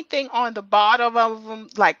put anything on the bottom of them,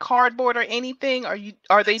 like cardboard or anything, or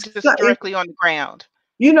are they just So, directly on the ground?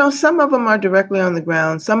 Some of them are directly on the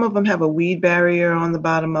ground. Some of them have a weed barrier on the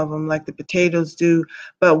bottom of them, like the potatoes do.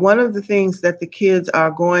 But one of the things that the kids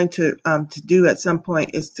are going to do at some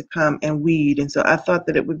point is to come and weed. And so I thought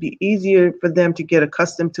that it would be easier for them to get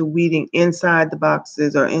accustomed to weeding inside the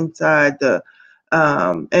boxes or inside the.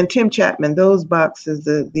 And Tim Chapman, those boxes,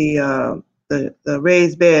 the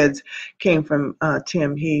raised beds came from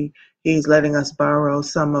Tim. He's letting us borrow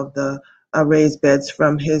some of the raised beds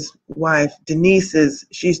from his wife Denise's.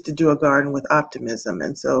 She used to do a garden with Optimism,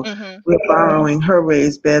 and so Hmm. we're borrowing her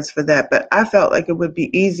raised beds for that. But I felt like it would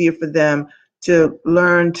be easier for them to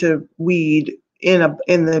learn to weed in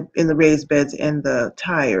the raised beds and the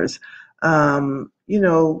tires.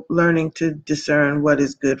 Learning to discern what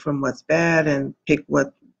is good from what's bad, and pick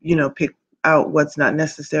out what's not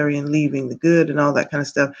necessary and leaving the good and all that kind of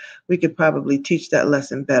stuff. We could probably teach that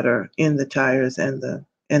lesson better in the tires and the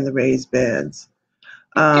raised beds.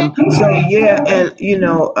 Okay. So yeah, and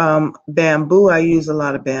bamboo. I use a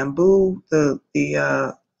lot of bamboo.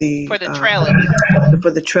 the For the trellis.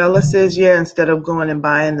 for the trellises, yeah, instead of going and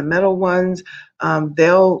buying the metal ones,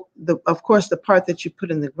 of course, the part that you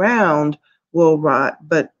put in the ground will rot,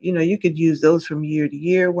 but you could use those from year to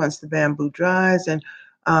year once the bamboo dries. And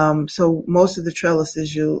so most of the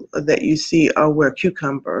trellises that you see are where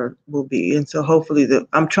cucumber will be. And so hopefully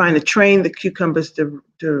I'm trying to train the cucumbers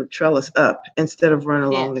to trellis up instead of run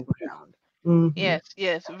along Yes. the ground. Hmm. Yes,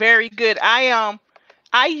 yes, very good. I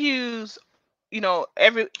use,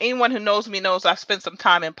 anyone who knows me knows I spent some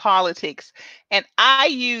time in politics, and I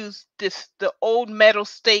use the old metal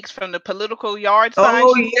stakes from the political yard Oh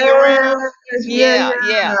signs you see around. yes, yeah, Yeah,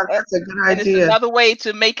 yeah. yeah. That's a good And it's idea. another way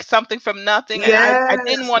to make something from nothing. And I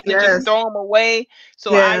didn't Yes, want to just yes, throw them away,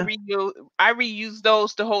 so yeah, I reuse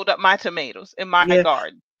those to hold up my tomatoes in my yeah.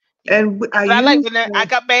 garden. Yeah, And because I like when I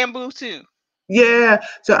got bamboo too. yeah,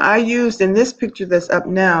 so I used in this picture that's up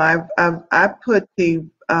now. I put the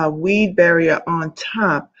weed barrier on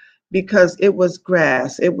top because it was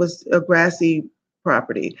grass. It was a grassy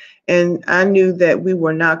property, and I knew that we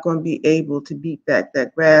were not going to be able to beat back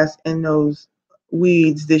that grass and those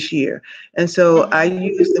weeds this year. And so I Hmm.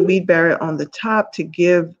 used the weed barrier on the top to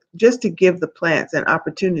give the plants an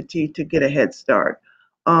opportunity to get a head start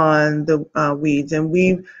on the weeds.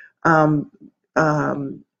 And um,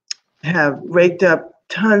 um, have raked up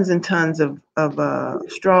tons and tons of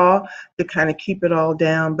straw to kind of keep it all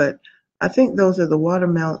down. But I think those are the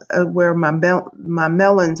watermelon where my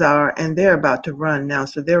melons are, and they're about to run now,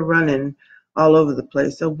 so they're running all over the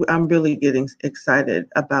place. So I'm really getting excited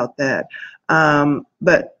about that.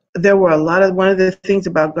 But there were one of the things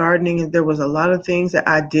about gardening is there was a lot of things that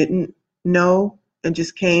I didn't know and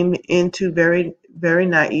just came into very, very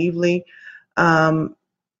naively. Um,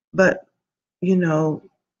 but you know,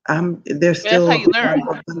 there's That's how still you learn.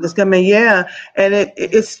 this coming, yeah, and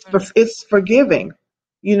it's forgiving.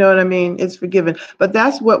 You know what I mean? It's forgiving. But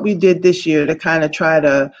that's what we did this year to kind of try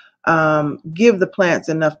to give the plants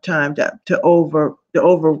enough time to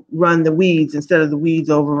overrun the weeds instead of the weeds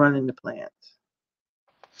overrunning the plants.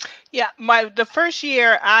 Yeah, my the first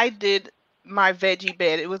year I did my veggie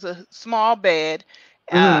bed. It was a small bed,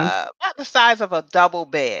 Hmm. about the size of a double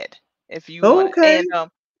bed, if you want it. Okay. And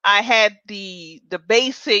I had the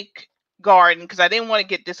basic garden because I didn't want to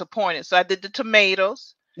get disappointed. So I did the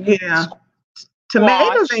tomatoes, Yeah.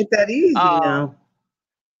 Tomatoes squash, ain't that easy um, now.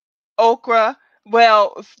 okra.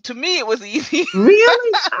 Well, to me it was easy.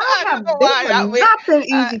 Really? I don't know They why. have not been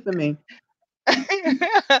I, easy for me.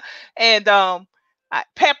 and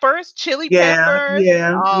peppers, chili Yeah, peppers.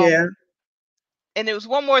 yeah, Um, yeah. and there was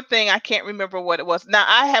one more thing, I can't remember what it was. Now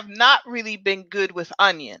I have not really been good with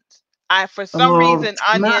onions. I For some Oh, reason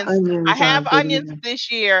my onions. I onions have aren't good onions either.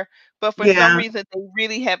 this year, but for some Yeah. reason they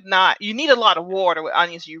really have not. You need a lot of water with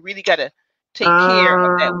onions. You really got to take care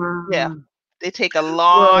of that. Yeah, Um, they take a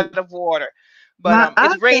well, lot of water. But I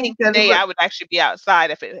it's raining think that today. what, I would actually be outside.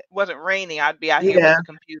 If it wasn't raining, I'd be out here with yeah, the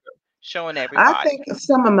computer showing I everybody. think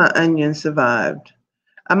some of my onions survived.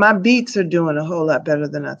 My beets are doing a whole lot better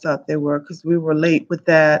than I thought they were because we were late with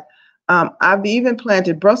that. I've even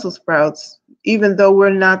planted Brussels sprouts, even though we're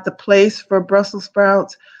not the place for Brussels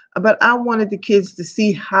sprouts. But I wanted the kids to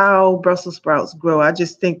see how Brussels sprouts grow. I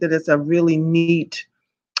just think that it's a really neat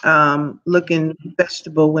looking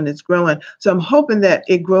vegetable when it's growing. So I'm hoping that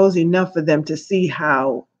it grows enough for them to see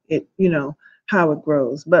how it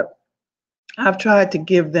grows. But I've tried to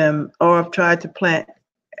give them, or I've tried to plant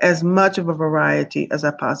as much of a variety as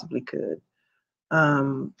I possibly could,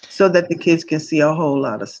 so that the kids can see a whole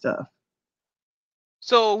lot of stuff.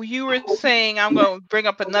 So you were saying I'm going to bring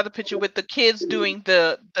up another picture with the kids doing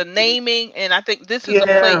the naming, and I think this is a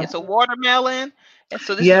plate. Yeah. It's a watermelon, and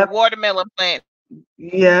so this is a Yep. watermelon plant.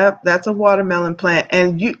 Yep. That's a watermelon plant,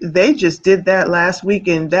 and they just did that last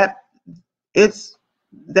weekend. It's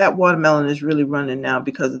that watermelon is really running now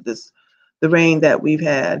because of the rain that we've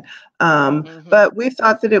had. Hmm. But we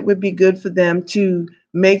thought that it would be good for them to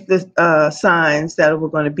make the signs that were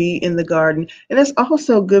going to be in the garden, and it's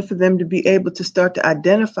also good for them to be able to start to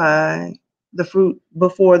identify the fruit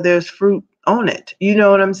before there's fruit on it. You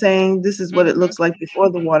know what I'm saying? This is what it Hmm. looks like before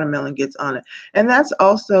the watermelon gets on it. And that's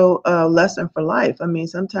also a lesson for life. I mean,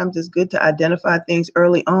 sometimes it's good to identify things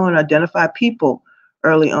early on, identify people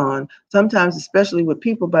early on. Sometimes, especially with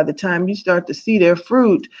people, by the time you start to see their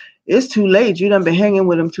fruit, it's too late. You done been hanging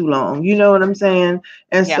with them too long. You know what I'm saying?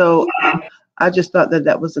 And Yeah. so I just thought that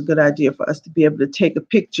that was a good idea for us to be able to take a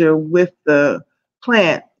picture with the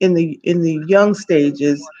plant in the young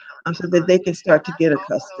stages, so that they can start to get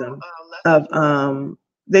accustomed of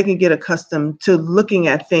they can get accustomed to looking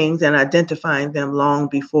at things and identifying them long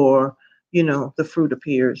before the fruit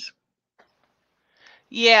appears.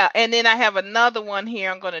 Yeah, and then I have another one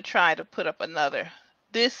here. I'm going to try to put up another.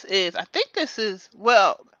 This is, I think this is,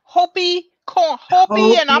 well, Hopi corn,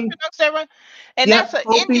 Hopi, and I Hopi, pronounce that right. And that's yep, an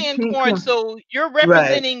Hopi Indian pink corn, corn. so you're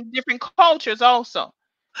Right. representing different cultures also.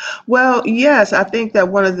 Well, yes, I think that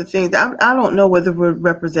one of the things I don't know whether we're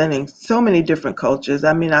representing so many different cultures.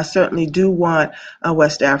 I mean, I certainly do want a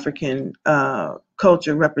West African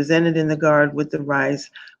culture represented in the guard with the rice,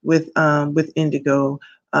 with indigo.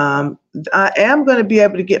 I am going to be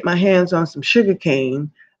able to get my hands on some sugar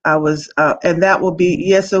cane. And that will be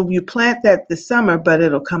yes. So you plant that this summer, but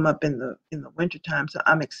it'll come up in the winter time. So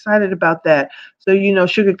I'm excited about that. So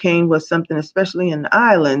sugar cane was something, especially in the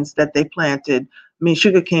islands, that they planted. I mean,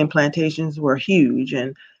 sugarcane plantations were huge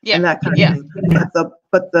and Yeah, that kind of yeah. thing.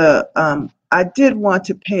 But the I did want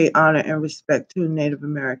to pay honor and respect to Native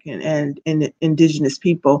American and indigenous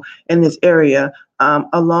people in this area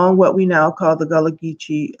along what we now call the Gullah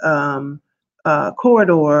Geechee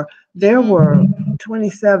corridor. There Hmm. were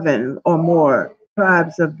 27 or more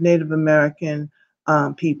tribes of Native American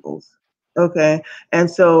peoples. Okay, and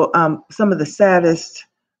so um, some of the saddest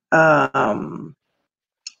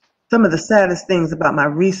things about my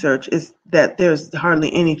research is that there's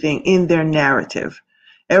hardly anything in their narrative.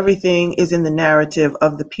 Everything is in the narrative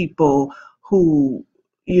of the people who,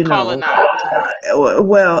 you know, Colonized.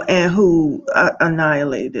 well, and who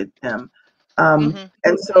annihilated them. Hmm. And Hmm.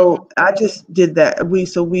 so I just did that.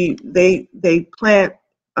 They plant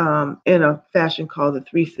in a fashion called the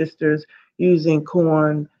Three Sisters using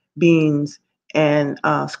corn, beans, and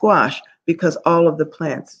squash because all of the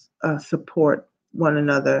plants support one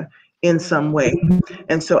another in some Hmm. way.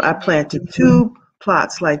 And so I Hmm. planted two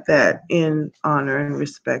plots like that in honor and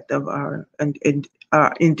respect of our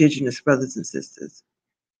indigenous brothers and sisters.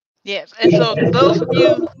 Yes, and so those of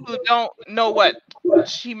you who don't know what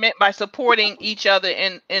she meant by supporting each other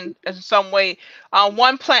in some way,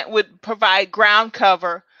 one plant would provide ground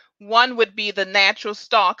cover, one would be the natural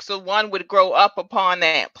stalk, so one would grow up upon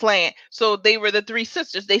that plant. So they were the three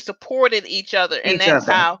sisters. They supported each other, and Each that's other.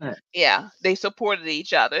 how, yeah, they supported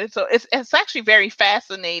each other. And so it's actually very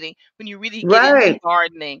fascinating when you really get into Right.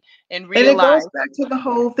 gardening and And it realize. goes back to the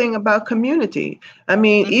whole thing about community. I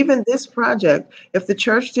mean, Mhm. even this project, if the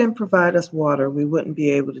church didn't provide us water, we wouldn't be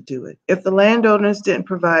able to do it. If the landowners didn't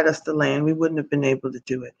provide us the land, we wouldn't have been able to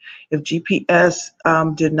do it. If GPS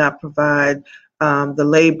did not provide the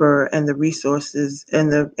labor and the resources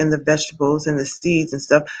and the vegetables and the seeds and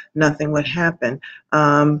stuff, nothing would happen.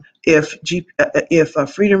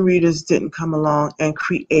 If Freedom Readers didn't come along and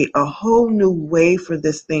create a whole new way for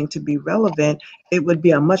this thing to be relevant, it would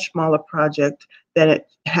be a much smaller project than it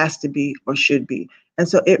has to be or should be. And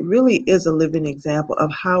so it really is a living example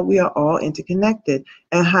of how we are all interconnected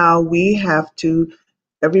and how we have to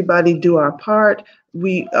everybody do our part.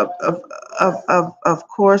 We of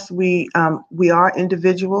course we are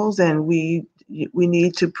individuals and we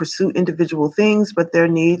need to pursue individual things, but there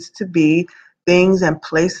needs to be things and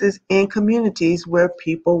places in communities where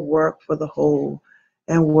people work for the whole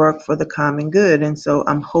and work for the common good. And so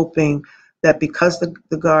I'm hoping that because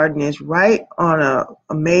the garden is right on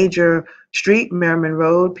a major street, Merriman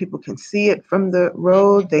Road, people can see it from the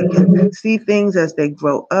road. Mhm. They can see things as they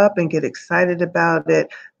grow up and get excited about it.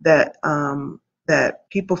 That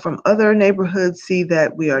people from other neighborhoods see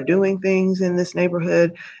that we are doing things in this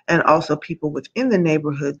neighborhood, and also people within the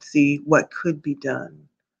neighborhood see what could be done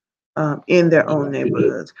in their Yeah, own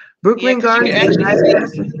neighborhoods. Brook yeah, Green because you Gardens can is a actually nice see.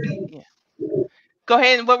 place. Yeah. Go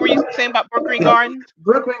ahead. And what were you saying about Brook Green Gardens?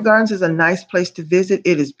 Brook Green Gardens is a nice place to visit.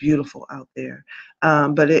 It is beautiful out there,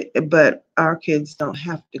 but our kids don't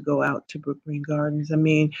have to go out to Brook Green Gardens. I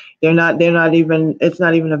mean, they're not even it's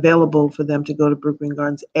not even available for them to go to Brook Green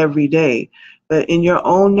Gardens every day. But in your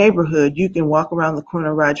own neighborhood, you can walk around the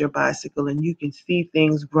corner, ride your bicycle, and you can see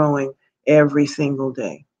things growing every single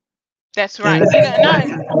day. That's And right.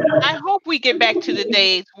 And I hope we get back to the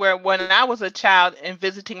days where when I was a child and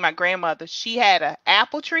visiting my grandmother, she had an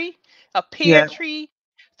apple tree, a pear yeah, tree,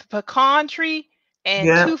 a pecan tree,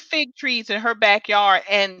 and yeah. two fig trees in her backyard.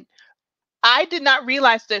 And I did not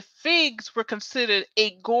realize that figs were considered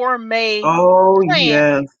a gourmet Oh plant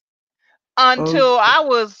yes. Oh until I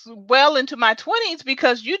was well into my 20s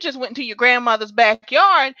because you just went into your grandmother's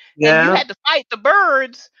backyard and you yeah. had to fight the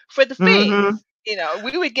birds for the Mm-hmm. figs.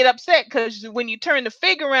 We would get upset because when you turn the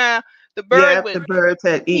fig around, the bird Yeah. would The birds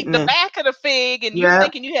had eat eaten the it. back of the fig, and you Yeah.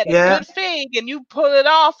 thinking you had a Yeah. good fig, and you pull it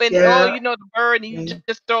off, and oh, Yeah. the bird, and you Yeah. just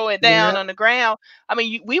throw it down on Yeah. the ground. I mean,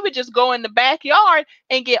 we would just go in the backyard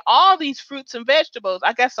and get all these fruits and vegetables.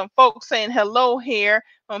 I got some folks saying hello here.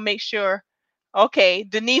 I'll make sure. Okay,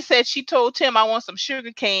 Denise said she told Tim I want some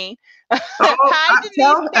sugar cane. Oh, Hi, I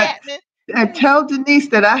Denise tell Chapman. And tell Denise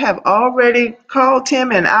that I have already called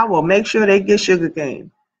him and I will make sure they get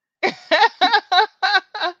sugarcane.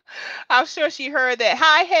 I'm sure she heard that.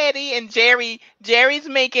 Hi, Hetty and Jerry. Jerry's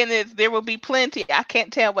making it. There will be plenty. I can't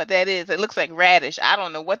tell what that is. It looks like radish. I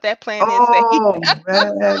don't know what that plant is. Oh,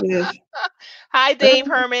 radish. Hi, Dave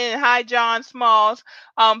Herman, and hi, John Smalls.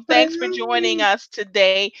 Thanks for joining us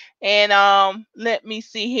today. And let me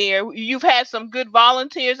see here. You've had some good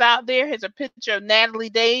volunteers out there. Here's a picture of Natalie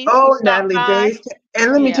Days who Oh, stopped Natalie by. Days.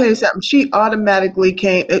 And let me Yeah. tell you something. She automatically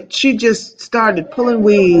came. She just started pulling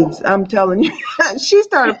weeds. I'm telling you. She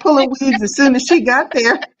started pulling weeds as soon as she got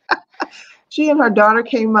there. She and her daughter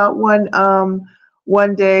came out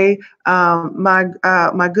one day.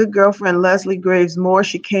 My good girlfriend Leslie Graves Moore.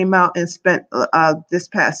 She came out and spent this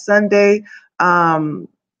past Sunday um,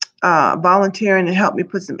 volunteering and helped me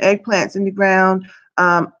put some eggplants in the ground.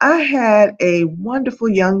 I had a wonderful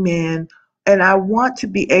young man, and I want to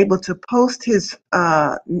be able to post his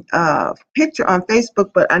picture on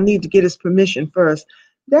Facebook, but I need to get his permission first.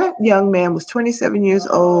 That young man was 27 years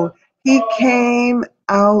old. He came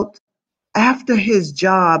out after his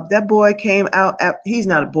job. That boy came out. He's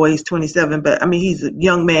not a boy, he's 27, but I mean, he's a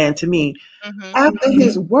young man to me. Hmm. After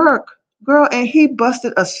his work, girl, and he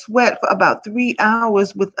busted a sweat for about 3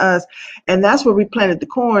 hours with us. And that's where we planted the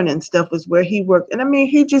corn and stuff, was where he worked. And I mean,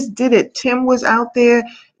 he just did it. Tim was out there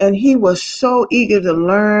and he was so eager to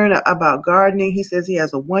learn about gardening. He says he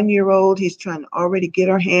has a 1 year old. He's trying to already get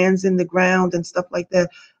her hands in the ground and stuff like that.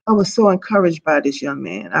 I was so encouraged by this young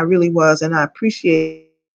man. I really was. And I appreciate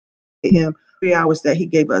him 3 hours that he gave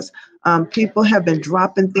us. People have been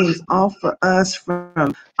dropping things off for us.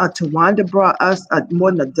 From Tawanda brought us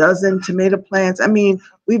more than a dozen tomato plants. I mean,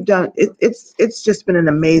 we've done it. It's just been an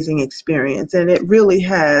amazing experience, and it really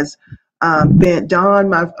has been. Don,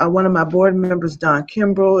 my one of my board members, Don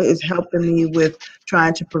Kimbrell, is helping me with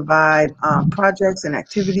trying to provide projects and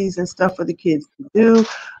activities and stuff for the kids to do.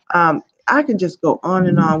 I can just go on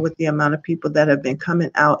and on with the amount of people that have been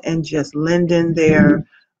coming out and just lending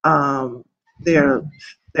um, their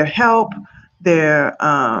their help, their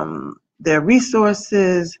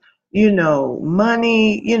resources,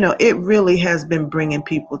 money. It really has been bringing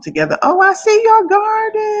people together. Oh, I see your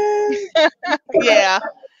garden. Yeah.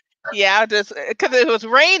 Yeah, I just because it was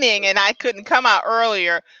raining and I couldn't come out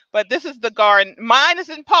earlier. But this is the garden. Mine is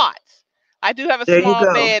in pots. I do have a There you small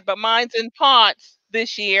go. bed, but mine's in pots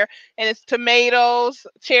this year, and it's tomatoes,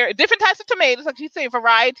 cherry, different types of tomatoes, like you say,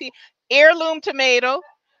 variety, heirloom tomato,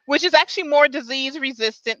 which is actually more disease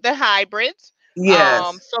resistant than hybrids.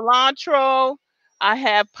 Yes. Cilantro. I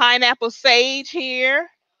have pineapple sage here.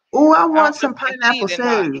 Oh, I I want don't know some if you can see pineapple it or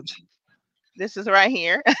not. sage. This is right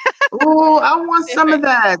here. Oh, I want some of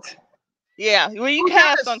that. Yeah, well, you Oh, can that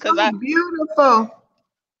have some is because so beautiful.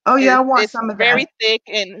 Oh, yeah, I want it's some of very that. thick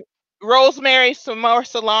and rosemary, some more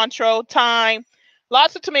cilantro, thyme,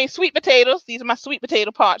 lots of tomato, sweet potatoes. These are my sweet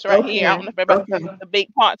potato pots right here. I don't Okay. know if everybody Okay. the big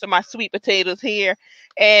pots of my sweet potatoes here.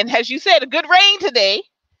 And as you said, a good rain today.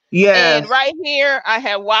 And Yes. right here I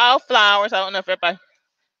have wildflowers. I don't know if everybody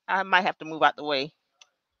I might have to move out the way.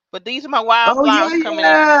 But these are my Oh, wildflowers yeah, coming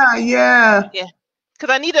in. yeah, yeah. Yeah.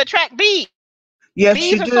 Because I need to attract bees. Yes,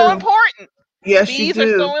 Bees you are so do. important. Yes, you Bees are do.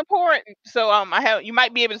 so important. So I have you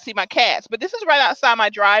might be able to see my cats, but this is right outside my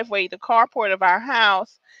driveway, the carport of our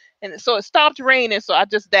house. And so it stopped raining, so I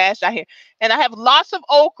just dashed out here. And I have lots of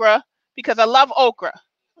okra because I love okra.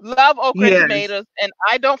 Love okra and Yes. tomatoes. And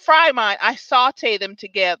I don't fry mine. I saute them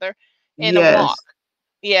together in a wok.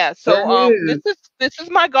 Yes. Yeah, so this Good. is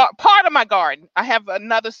my part of my garden. I have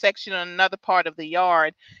another section on another part of the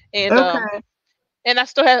yard. Okay. And I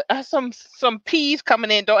still have some peas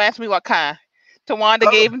coming in. Don't ask me what kind. Tawanda Oh,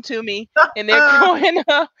 gave them to me, and they're growing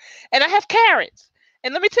up. And I have carrots.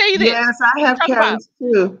 And let me tell you this: yes, I you have talk about carrots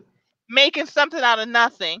too. making something out of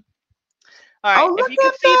nothing. All right, Oh, if look you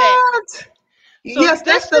can at see that. that. So Yes,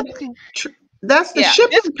 tr- that's the yeah,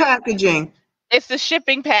 this shipping packaging. it's the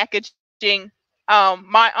shipping packaging.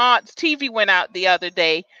 My aunt's TV went out the other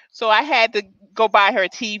day, so I had to go buy her a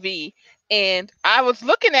TV. And I was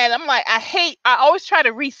looking at it, I'm like, I always try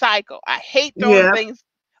to recycle. I hate throwing Yeah. things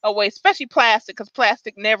away, especially plastic, because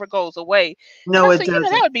plastic never goes away. And No, I it said, that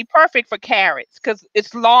doesn't. would be perfect for carrots because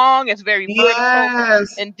it's long, it's very vertical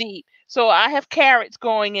Yes. and deep. So I have carrots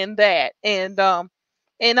going in that.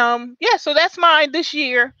 Yeah, so that's mine this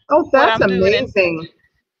year, Oh, what that's I'm doing. And amazing.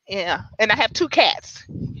 yeah, and I have two cats.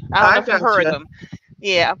 I don't know I if you got heard you. them.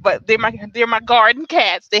 Yeah, but they're my garden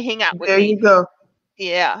cats. They hang out with There me. you go.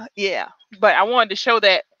 Yeah, yeah. But I wanted to show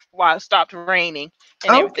that while it stopped raining and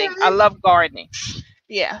everything. I Okay. love gardening.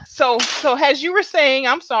 Yeah. So as you were saying,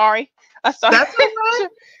 I'm sorry. I started. That's all right.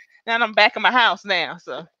 Now I'm back in my house now.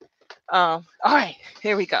 So All right,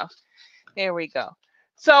 here we go. Here we go.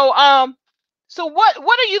 So so what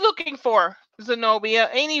are you looking for, Zenobia?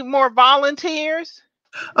 Any more volunteers?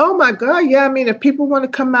 Oh my God, yeah. I mean, if people want to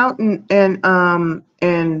come out and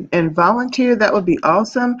volunteer, that would be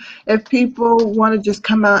awesome. If people want to just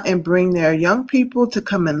come out and bring their young people to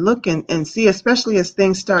come and look and see, especially as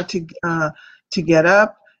things start to get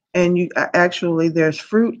up and you actually there's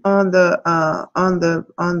fruit on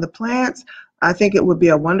the plants. I think it would be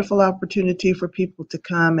a wonderful opportunity for people to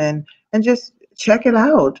come and just check it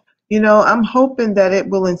out. I'm hoping that it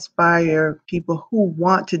will inspire people who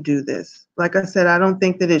want to do this. Like I said, I don't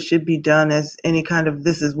think that it should be done as any kind of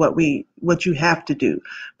this is what you have to do.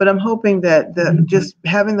 But I'm hoping that the just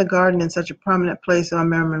having the garden in such a prominent place on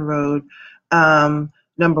Merriman Road,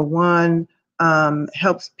 number one,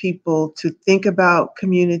 helps people to think about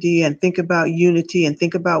community and think about unity and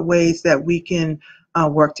think about ways that we can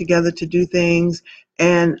work together to do things.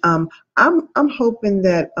 And I'm hoping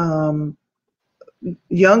that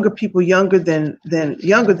younger people younger than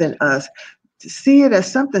us to see it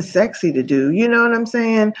as something sexy to do. You know what I'm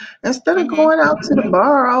saying? Instead of Mhm. going out to the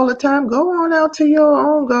bar all the time, go on out to your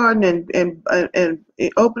own garden and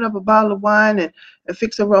open up a bottle of wine and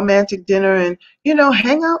fix a romantic dinner and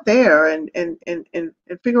hang out there and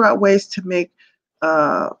figure out ways to make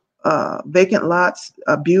uh, vacant lots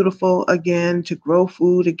beautiful again, to grow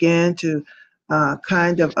food again, to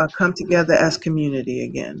kind of come together as community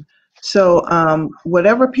again. So,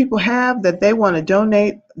 whatever people have that they want to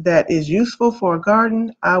donate that is useful for a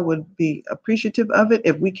garden, I would be appreciative of it.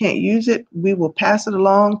 If we can't use it, we will pass it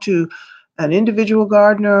along to an individual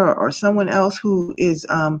gardener or someone else who is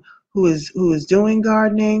doing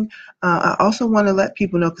gardening. I also want to let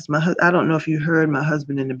people know because I don't know if you heard my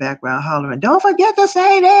husband in the background hollering, "Don't forget to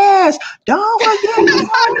say this! Don't forget to say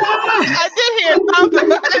I did hear something,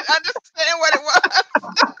 but I didn't understand what it was.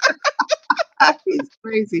 that!" He's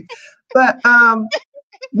crazy, but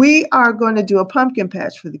we are going to do a pumpkin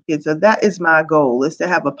patch for the kids. So that is my goal, is to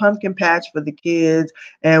have a pumpkin patch for the kids.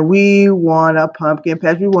 And we want a pumpkin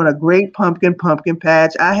patch. We want a great pumpkin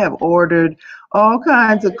patch. I have ordered all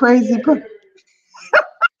kinds of crazy.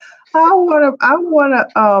 I've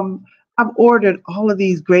ordered all of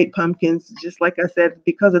these great pumpkins, just like I said,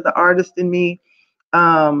 because of the artist in me,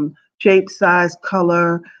 shape, size,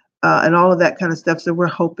 color, and all of that kind of stuff. So we're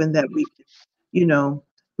hoping that you know,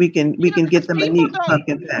 we can Because get them a people neat don't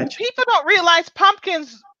pumpkin patch. realize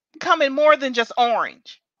pumpkins come in more than just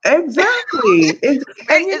orange. Exactly. And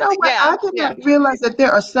you know what? Yeah, I did yeah. not realize that there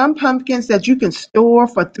are some pumpkins that you can store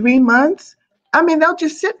for 3 months. I mean, they'll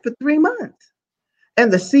just sit for 3 months.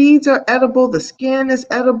 And the seeds are edible, the skin is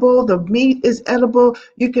edible, the meat is edible.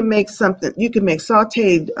 You can make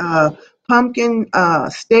sauteed pumpkin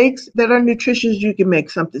steaks that are nutritious. You can make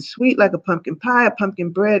something sweet like a pumpkin pie, a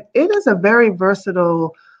pumpkin bread. It is a very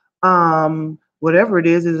versatile, whatever it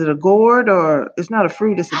is. Is it a gourd or it's not a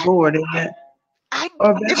fruit, it's a I, gourd, isn't it? I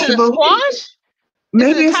Or is it a vegetable. squash? Is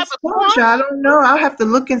it a Maybe it's a type of squash. I squash? don't know. I'll have to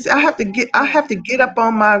look and see. I Mm. have to get up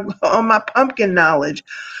on my pumpkin knowledge.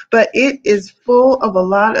 But it is full of a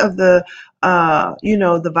lot of the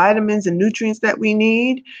vitamins and nutrients that we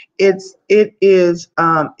need. It is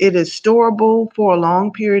storable for a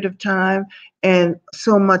long period of time, and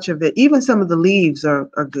so much of it, even some of the leaves are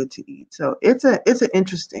good to eat. So it's an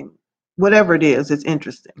interesting, whatever it is, it's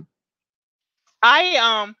interesting.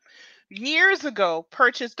 I years ago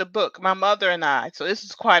purchased a book, my mother and I. So this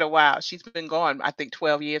is quite a while. She's been gone, I think,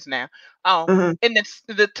 12 years now. Hmm. And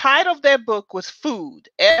the title of that book was Food,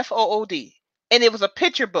 FOOD, and it was a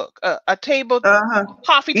picture book, a table Uh-huh.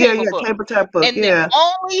 coffee Yeah, table yeah, book, tabletop book. and it Yeah.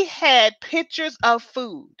 only had pictures of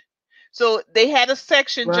food. So they had a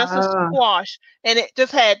section just of Wow. squash, and it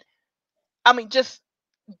just had, I mean, just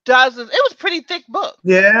dozens. It was a pretty thick book,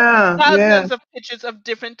 Yeah, yeah. dozens of pictures of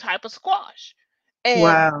different type of squash. And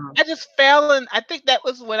Wow. I just fell in. I think that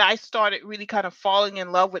was when I started really kind of falling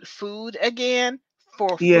in love with food again,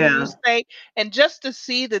 for Yeah. food's sake, and just to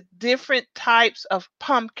see the different types of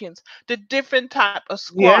pumpkins, the different type of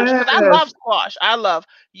squash, because I love Yes. squash. I love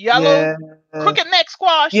yellow Yes. crooked neck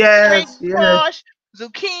squash, straight Yes. Yes. squash,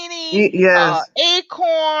 zucchini, Yes.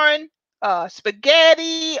 acorn,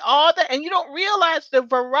 spaghetti, all that. And you don't realize the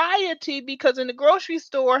variety, because in the grocery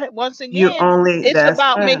store, once You again, only it's that's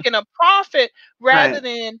about making a profit rather right.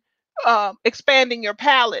 than expanding your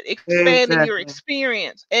palate, expanding your Exactly.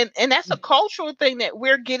 experience. And that's a cultural thing that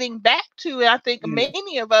we're getting back to. And I think Yeah.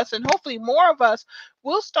 many of us, and hopefully more of us,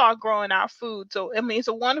 will start growing our food. So I mean, it's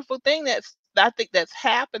a wonderful thing I think that's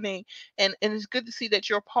happening, and it's good to see that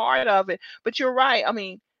you're part of it. But you're right. I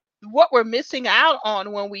mean, what we're missing out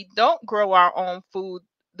on when we don't grow our own food,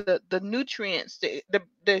 the nutrients, the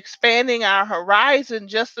expanding our horizon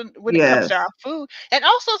just when it comes to our Yes, food, and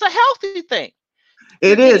also it's a healthy thing. You're it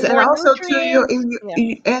getting is. And more also to nutrients. Yeah.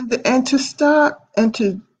 and to start and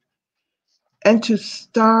to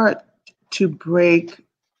start to break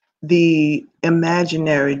the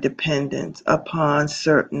imaginary dependence upon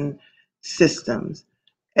certain systems.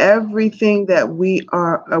 Everything that we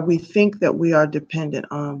think that we are dependent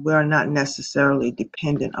on, we are not necessarily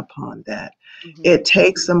dependent upon that. Hmm. It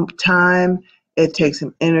takes some time, it takes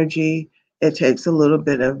some energy, it takes a little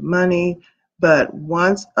bit of money. But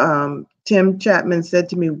once Tim Chapman said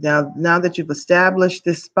to me, now that you've established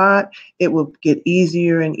this spot, it will get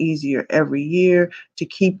easier and easier every year to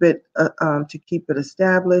keep it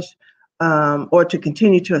established, or to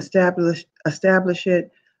continue to establish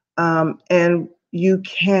it, and you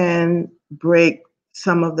can break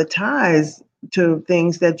some of the ties to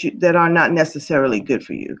things that are not necessarily good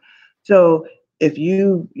for you. So if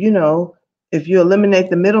if you eliminate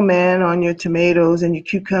the middleman on your tomatoes and your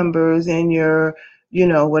cucumbers and your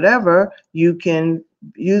whatever, you can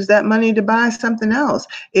use that money to buy something else.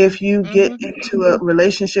 If you get Hmm. into a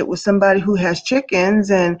relationship with somebody who has chickens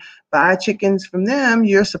and buy chickens from them,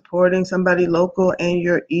 you're supporting somebody local and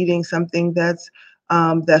you're eating something that's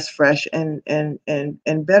fresh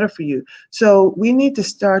and better for you. So we need to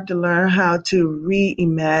start to learn how to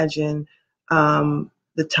reimagine how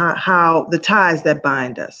the ties that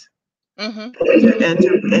bind us, Hmm.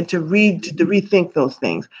 and to rethink those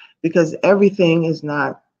things, because everything is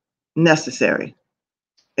not necessary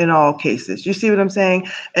in all cases. You see what I'm saying?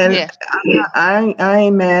 And Yes. I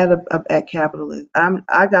ain't mad at capitalism.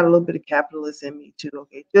 I got a little bit of capitalist in me too.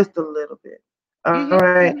 Okay, just a little bit. All Hmm.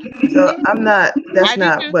 right. Hmm. So I'm Hmm. not. That's I do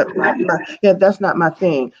not too. yeah. That's not my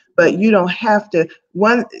thing. But you don't have to.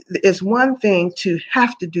 It's one thing to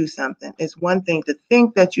have to do something. It's one thing to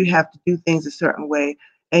think that you have to do things a certain way,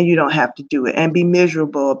 and you don't have to do it, and be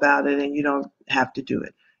miserable about it, and you don't have to do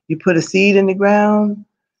it. You put a seed in the ground.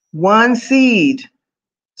 One seed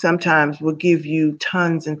sometimes will give you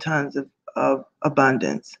tons and tons of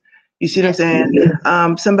abundance. You see what I'm Yes.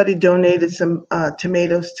 saying? Somebody donated some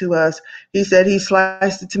tomatoes to us. He said he sliced the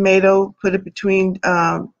tomato, put it between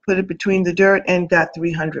the dirt, and got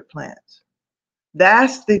 300 plants.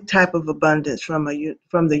 That's the type of abundance from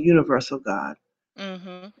the universal God. Hmm.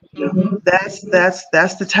 Hmm. That's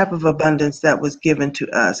the type of abundance that was given to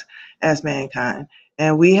us as mankind,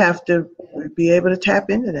 and we have to be able to tap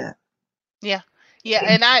into that. Yeah. Yeah.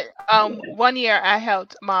 And I one year I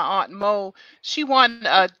helped my aunt Mo. She won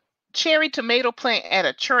a cherry tomato plant at a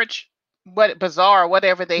church bazaar or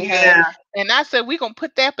whatever they had. Yeah, And I said, we're gonna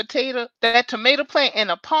put that tomato plant in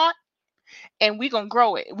a pot, and we gonna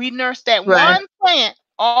grow it. We nursed that right. one plant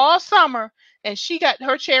all summer, and she got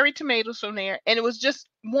her cherry tomatoes from there. And it was just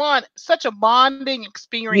such a bonding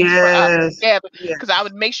experience for us Yes, together. Because I yes,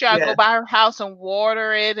 would make sure I go yes, by her house and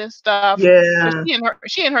water it and stuff. Because yeah.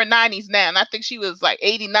 she in her 90s now, and I think she was like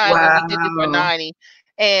 89 when we did this for Wow. 90.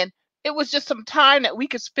 And it was just some time that we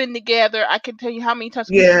could spend together. I can tell you how many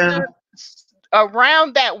times we Yeah, stood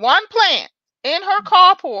around that one plant in her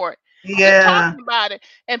carport, just yeah. talking about it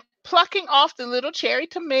and plucking off the little cherry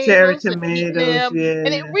Cherry tomatoes and eating tomatoes, them.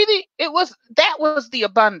 And yeah. that was the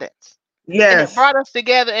abundance. And it Yes, brought us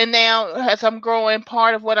together. And now, as I'm growing,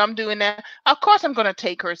 part of what I'm doing now, of course, I'm going to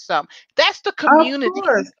take her some. That's the of community.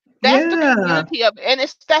 course. That's the Yeah, community of it. And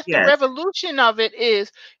that's the yes. revolution of it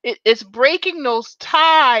is it's breaking those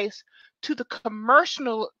ties to the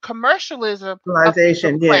commercialism of the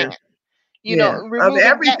Civilization, yeah, plant, yeah. Of removing that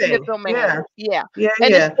everything. middleman. Yeah, Yeah. yeah, And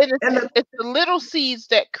yeah. And it's the little seeds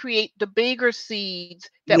that create the bigger seeds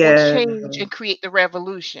that will yeah, change and create the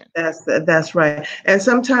revolution. that's right. And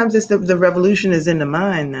sometimes it's the revolution is in the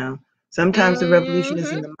mind now. Sometimes the revolution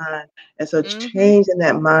is in Mhm. the mind. And so Mhm. changing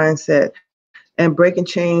that mindset and breaking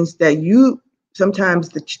chains that you sometimes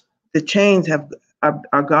the chains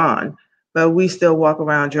are gone, but we still walk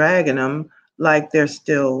around dragging them like they're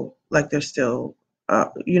still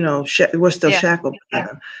we're still Yeah. shackled by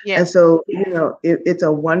them. Yeah. And so it's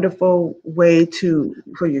a wonderful way to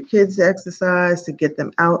for your kids to exercise, to get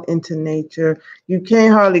them out into nature. You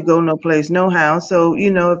can't hardly go no place no how, so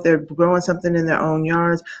if they're growing something in their own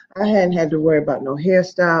yards, I hadn't had to worry about no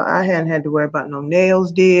hairstyle, I hadn't had to worry about no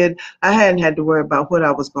nails did, I hadn't had to worry about what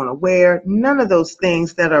I was going to wear. None of those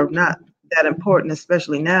things that are not that important,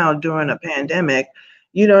 especially now during a pandemic.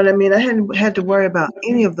 You know what I mean? I hadn't had to worry about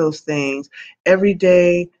any of those things. Every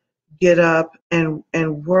day, get up and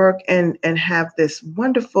work and have this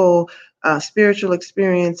wonderful spiritual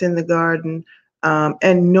experience in the garden,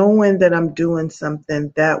 and knowing that I'm doing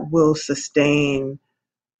something that will sustain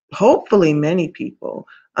hopefully many people.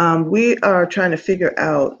 We are trying to figure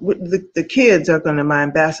out, the kids are going to, my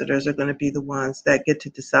ambassadors are going to be the ones that get to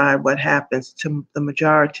decide what happens to the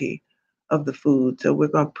majority of the food. So we're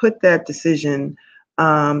going to put that decision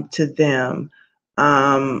to them.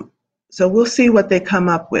 Um, so we'll see what they come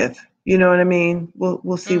up with. You know what I mean?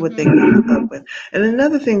 We'll see what they Mhm. come up with. And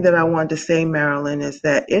another thing that I wanted to say, Marilyn, is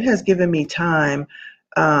that it has given me time.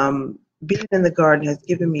 Being in the garden has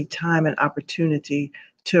given me time and opportunity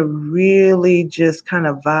to really just kind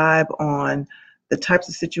of vibe on the types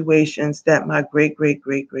of situations that my great great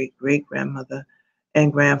great great great grandmother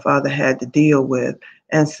and grandfather had to deal with.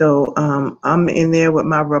 And so I'm in there with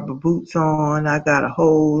my rubber boots on. I got a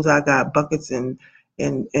hose. I got buckets and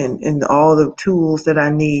all the tools that I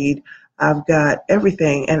need. I've got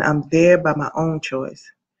everything, and I'm there by my own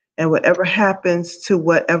choice. And whatever happens to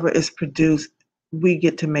whatever is produced, we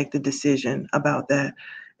get to make the decision about that.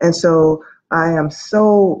 And so I am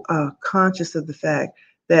so conscious of the fact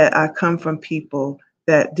that I come from people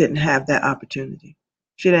that didn't have that opportunity.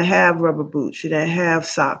 She didn't have rubber boots. She didn't have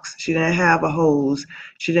socks. She didn't have a hose.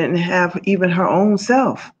 She didn't have even her own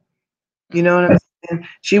self. You know what I'm Mhm. saying?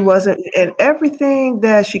 She Mhm. wasn't, and everything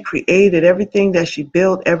that she created, everything that she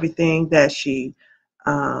built, everything that she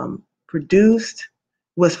produced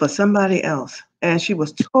was for somebody else. And she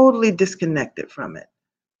was totally disconnected from it,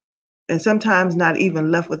 and sometimes not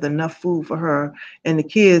even left with enough food for her and the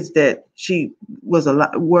kids that she was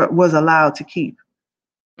allowed to keep.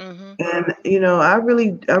 Mhm. And I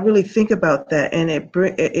really think about that, and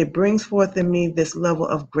it brings forth in me this level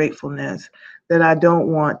of gratefulness that I don't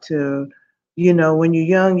want to. When you're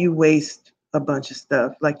young, you waste a bunch of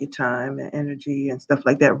stuff like your time and energy and stuff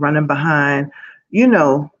like that, running behind,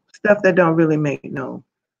 stuff that don't really make no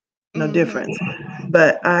Mhm. difference.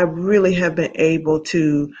 But I really have been able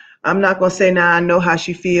to. I'm not gonna say now I know how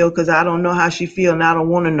she feel, because I don't know how she feel, and I don't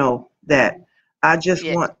want to know that. I just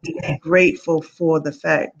Yes. want to be grateful for the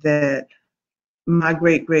fact that my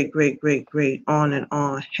great great great great great on and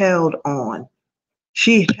on held on.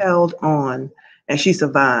 She held on, and she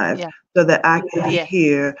survived, Yeah. so that I can be Yeah.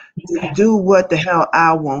 here to do what the hell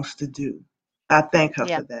I wants to do. I thank her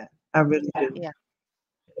Yeah. for that. I really do. Yeah.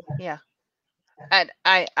 Yeah. And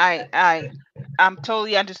I'm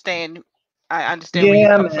totally understand. I understand where you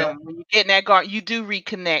Yeah, come man. from. When you get in that garden, you do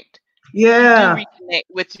reconnect. You do Yeah. reconnect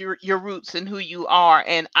with your roots and who you are.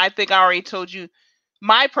 And I think I already told you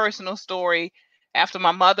my personal story after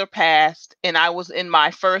my mother passed, and I was in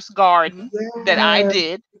my first garden that I Yes.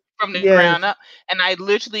 did from the ground Yes. up, and I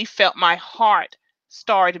literally felt my heart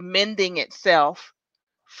start mending itself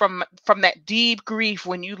from that deep grief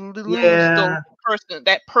when you lose those Yeah. person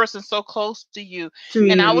that person so close to you. To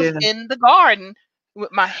And you, I was yeah. in the garden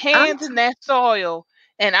with my I'm hands in that soil,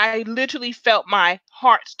 and I literally felt my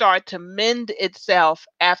heart start to mend itself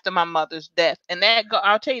after my mother's death. And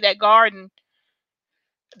I'll tell you, that garden,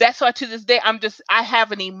 that's why to this day I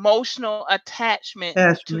have an emotional attachment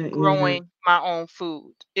to attachment, yeah. growing my own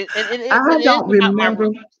food. It I is don't about my remember.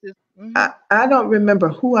 roots. Mm-hmm. I don't remember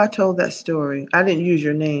who I told that story. I didn't use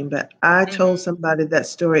your name, but I told Mm-hmm. somebody that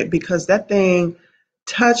story because that thing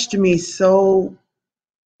touched me so,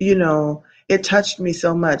 it touched me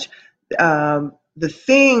so much. The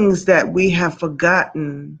things that we have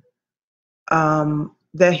forgotten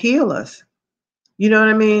that heal us. You know what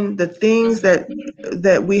I mean? The things Mm-hmm.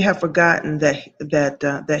 that we have forgotten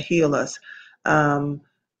that heal us. Um,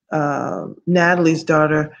 Natalie's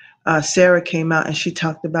daughter, Sarah, came out and she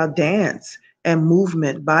talked about dance and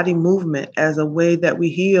movement, body movement, as a way that we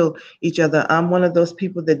heal each other. I'm one of those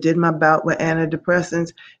people that did my bout with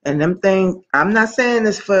antidepressants, and them thing. I'm not saying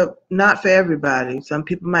this for not for everybody. Some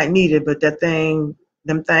people might need it, but them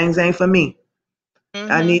things ain't for me.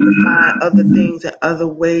 I Mm-hmm. need to find other things and other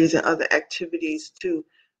ways and other activities to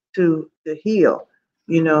heal,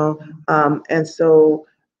 and so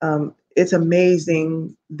it's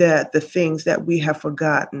amazing that the things that we have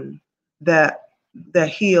forgotten that that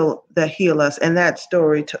heal us, and that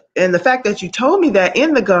story and the fact that you told me that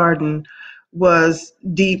in the garden was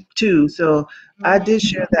deep too. So I Mm-hmm. did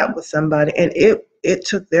share that with somebody, and it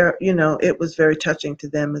took it was very touching to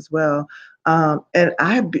them as well. And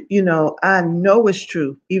I know it's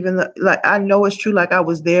true, even like I know it's true, like I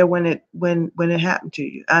was there when it happened to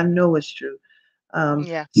you. I know it's true.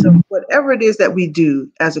 Yeah. So whatever it is that we do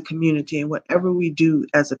as a community and whatever we do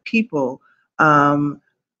as a people, um,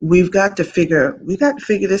 we got to figure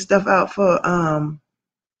this stuff out for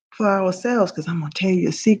ourselves. Because I'm gonna tell you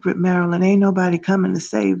a secret, Marilyn. Ain't nobody coming to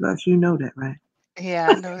save us. You know that, right? Yeah,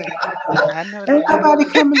 I know that. I know Ain't that. nobody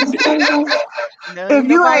coming to save us. No, If ain't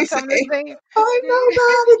you nobody ain't coming to saved, save. ain't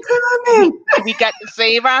nobody we coming. we got to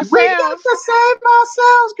save We got ourselves. to save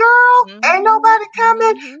ourselves, girl. Ain't Mhm. nobody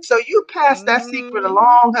coming. Mhm. So you pass that secret Mhm.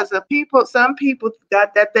 along because some people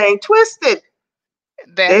got that thing twisted.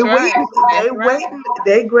 They That's right. waiting, That's they right. waiting,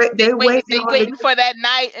 they waiting They on the. waiting for that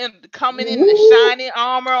night and coming in the Woo, shining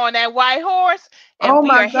armor on that white horse, and oh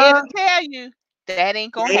we my are here to God, tell you that ain't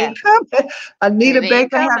gonna they ain't happen. coming. It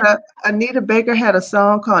ain't coming. Anita Baker had a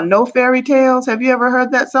song called "No Fairy Tales." Have you ever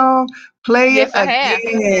heard that song? Play it Yes, I have.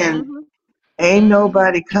 again. Mhm. Ain't Mhm.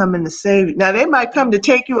 nobody coming to save you. Now they might come to Mhm.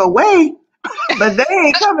 take you away, but they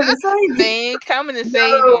ain't coming to save you. They ain't coming to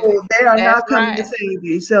save you. No, they are That's not coming to right. save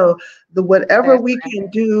you. So the whatever That's we right. can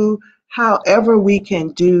do, however we can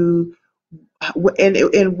do,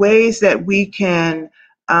 in ways that we can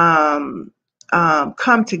um,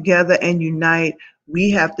 come together and unite,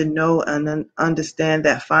 we have to know and understand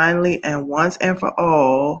that finally and once and for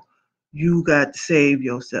all, you got to save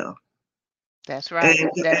yourself. That's right. And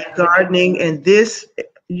That's right. gardening and this,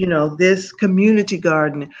 this community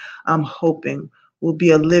garden, I'm hoping will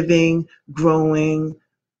be a living, growing,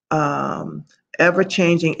 um, ever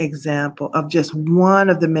changing example of just one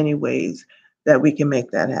of the many ways that we can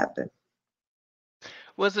make that happen.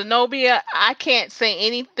 Well, Zenobia, I can't say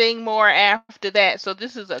anything more after that. So this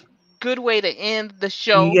is a good way to end the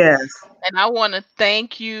show. Yes. And I want to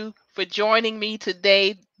thank you for joining me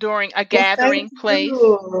today during a Well, thank gathering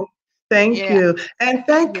place. you. Thank Yeah, you. And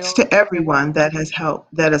thanks you're to welcome. everyone that has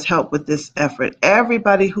helped with this effort.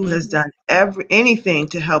 Everybody who has Mhm. done anything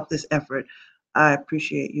to help this effort. I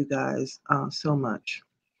appreciate you guys so much.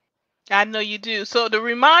 I know you do. So to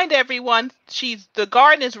remind everyone, the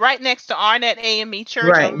garden is right next to Arnett AME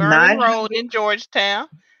Church Right. on Merlin Road in Georgetown.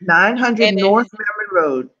 900 And North Merriman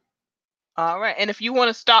Road. all right. And if you want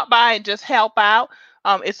to stop by and just help out,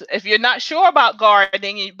 it's if you're not sure about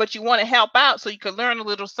gardening, but you want to help out so you can learn a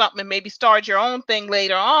little something and maybe start your own thing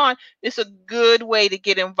later on, it's a good way to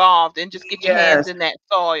get involved and just get your hands Yes. in that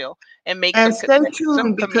soil and make And stay some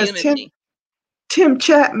tuned because community. Tim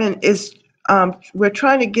Chapman is, we're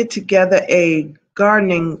trying to get together a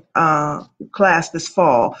gardening class this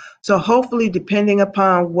fall. So hopefully, depending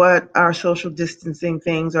upon what our social distancing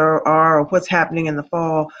things are or what's happening in the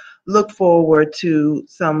fall, look forward to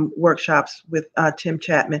some workshops with Tim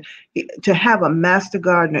Chapman. To have a master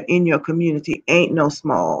gardener in your community ain't no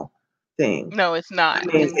small thing. No, it's I not.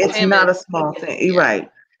 mean, And it's Tim not is a small thing. You're yeah. right.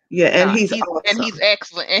 Yeah, and No, he's he's awesome.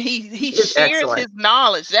 excellent, and he He is shares excellent. his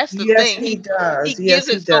knowledge. That's the Yes, thing. he He does. Yes, gives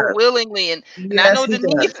he it so does. willingly, and I Yes, know he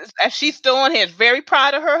Denise, does. as she's still on here, is very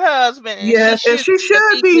proud of her husband, and she Yes, and should she be because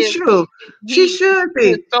should be true. She he should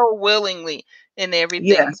gives be. so willingly and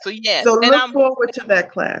everything. Yes. So yes, So and look forward to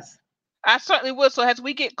that class. I certainly will. So as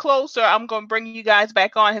we get closer, I'm going to bring you guys back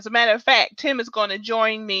on. As a matter of fact, Tim is going to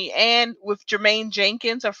join me and with Jermaine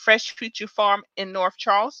Jenkins of Fresh Future Farm in North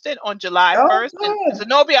Charleston on July Oh, 1st. And good.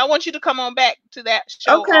 Zenobia, I want you to come on back to that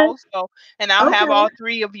show Okay. also, and I'll have Okay. all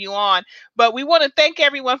three of you on. But we want to thank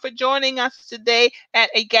everyone for joining us today at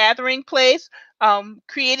a gathering place,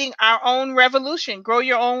 creating our own revolution, grow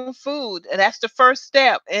your own food. And that's the first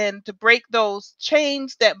step, and to break those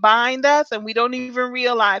chains that bind us and we don't even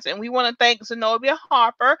realize it. And we want to thank Zenobia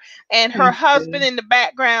Harper and her Thank husband you. in the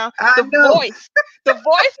background, I know. the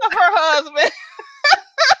voice of her husband.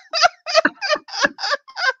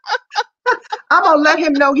 I'm gonna let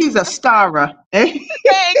him know he's a starer.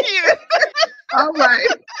 Thank you. All right.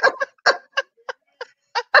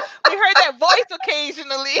 We heard that voice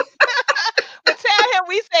occasionally. But tell him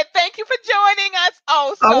we said thank you for joining us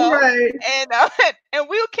All also. right. And and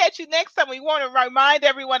we'll catch you next time. We want to remind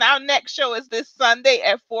everyone our next show is this Sunday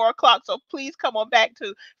at 4 o'clock. So please come on back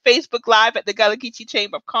to Facebook Live at the Gullah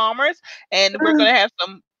Chamber of Commerce. And we're Uh, gonna have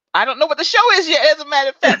some, I don't know what the show is yet, as a matter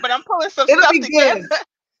of fact, but I'm pulling some It'll stuff be together. good.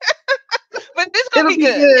 But it's gonna It'll be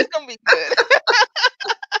be good. good. It's gonna be good.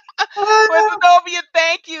 Well, Uh, Zenobia,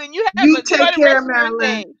 thank you. And you have you enjoy take the care, rest of your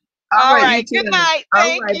Marilyn. day. All All right, you right. Good too. night.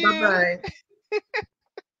 All Thank right, bye you. bye.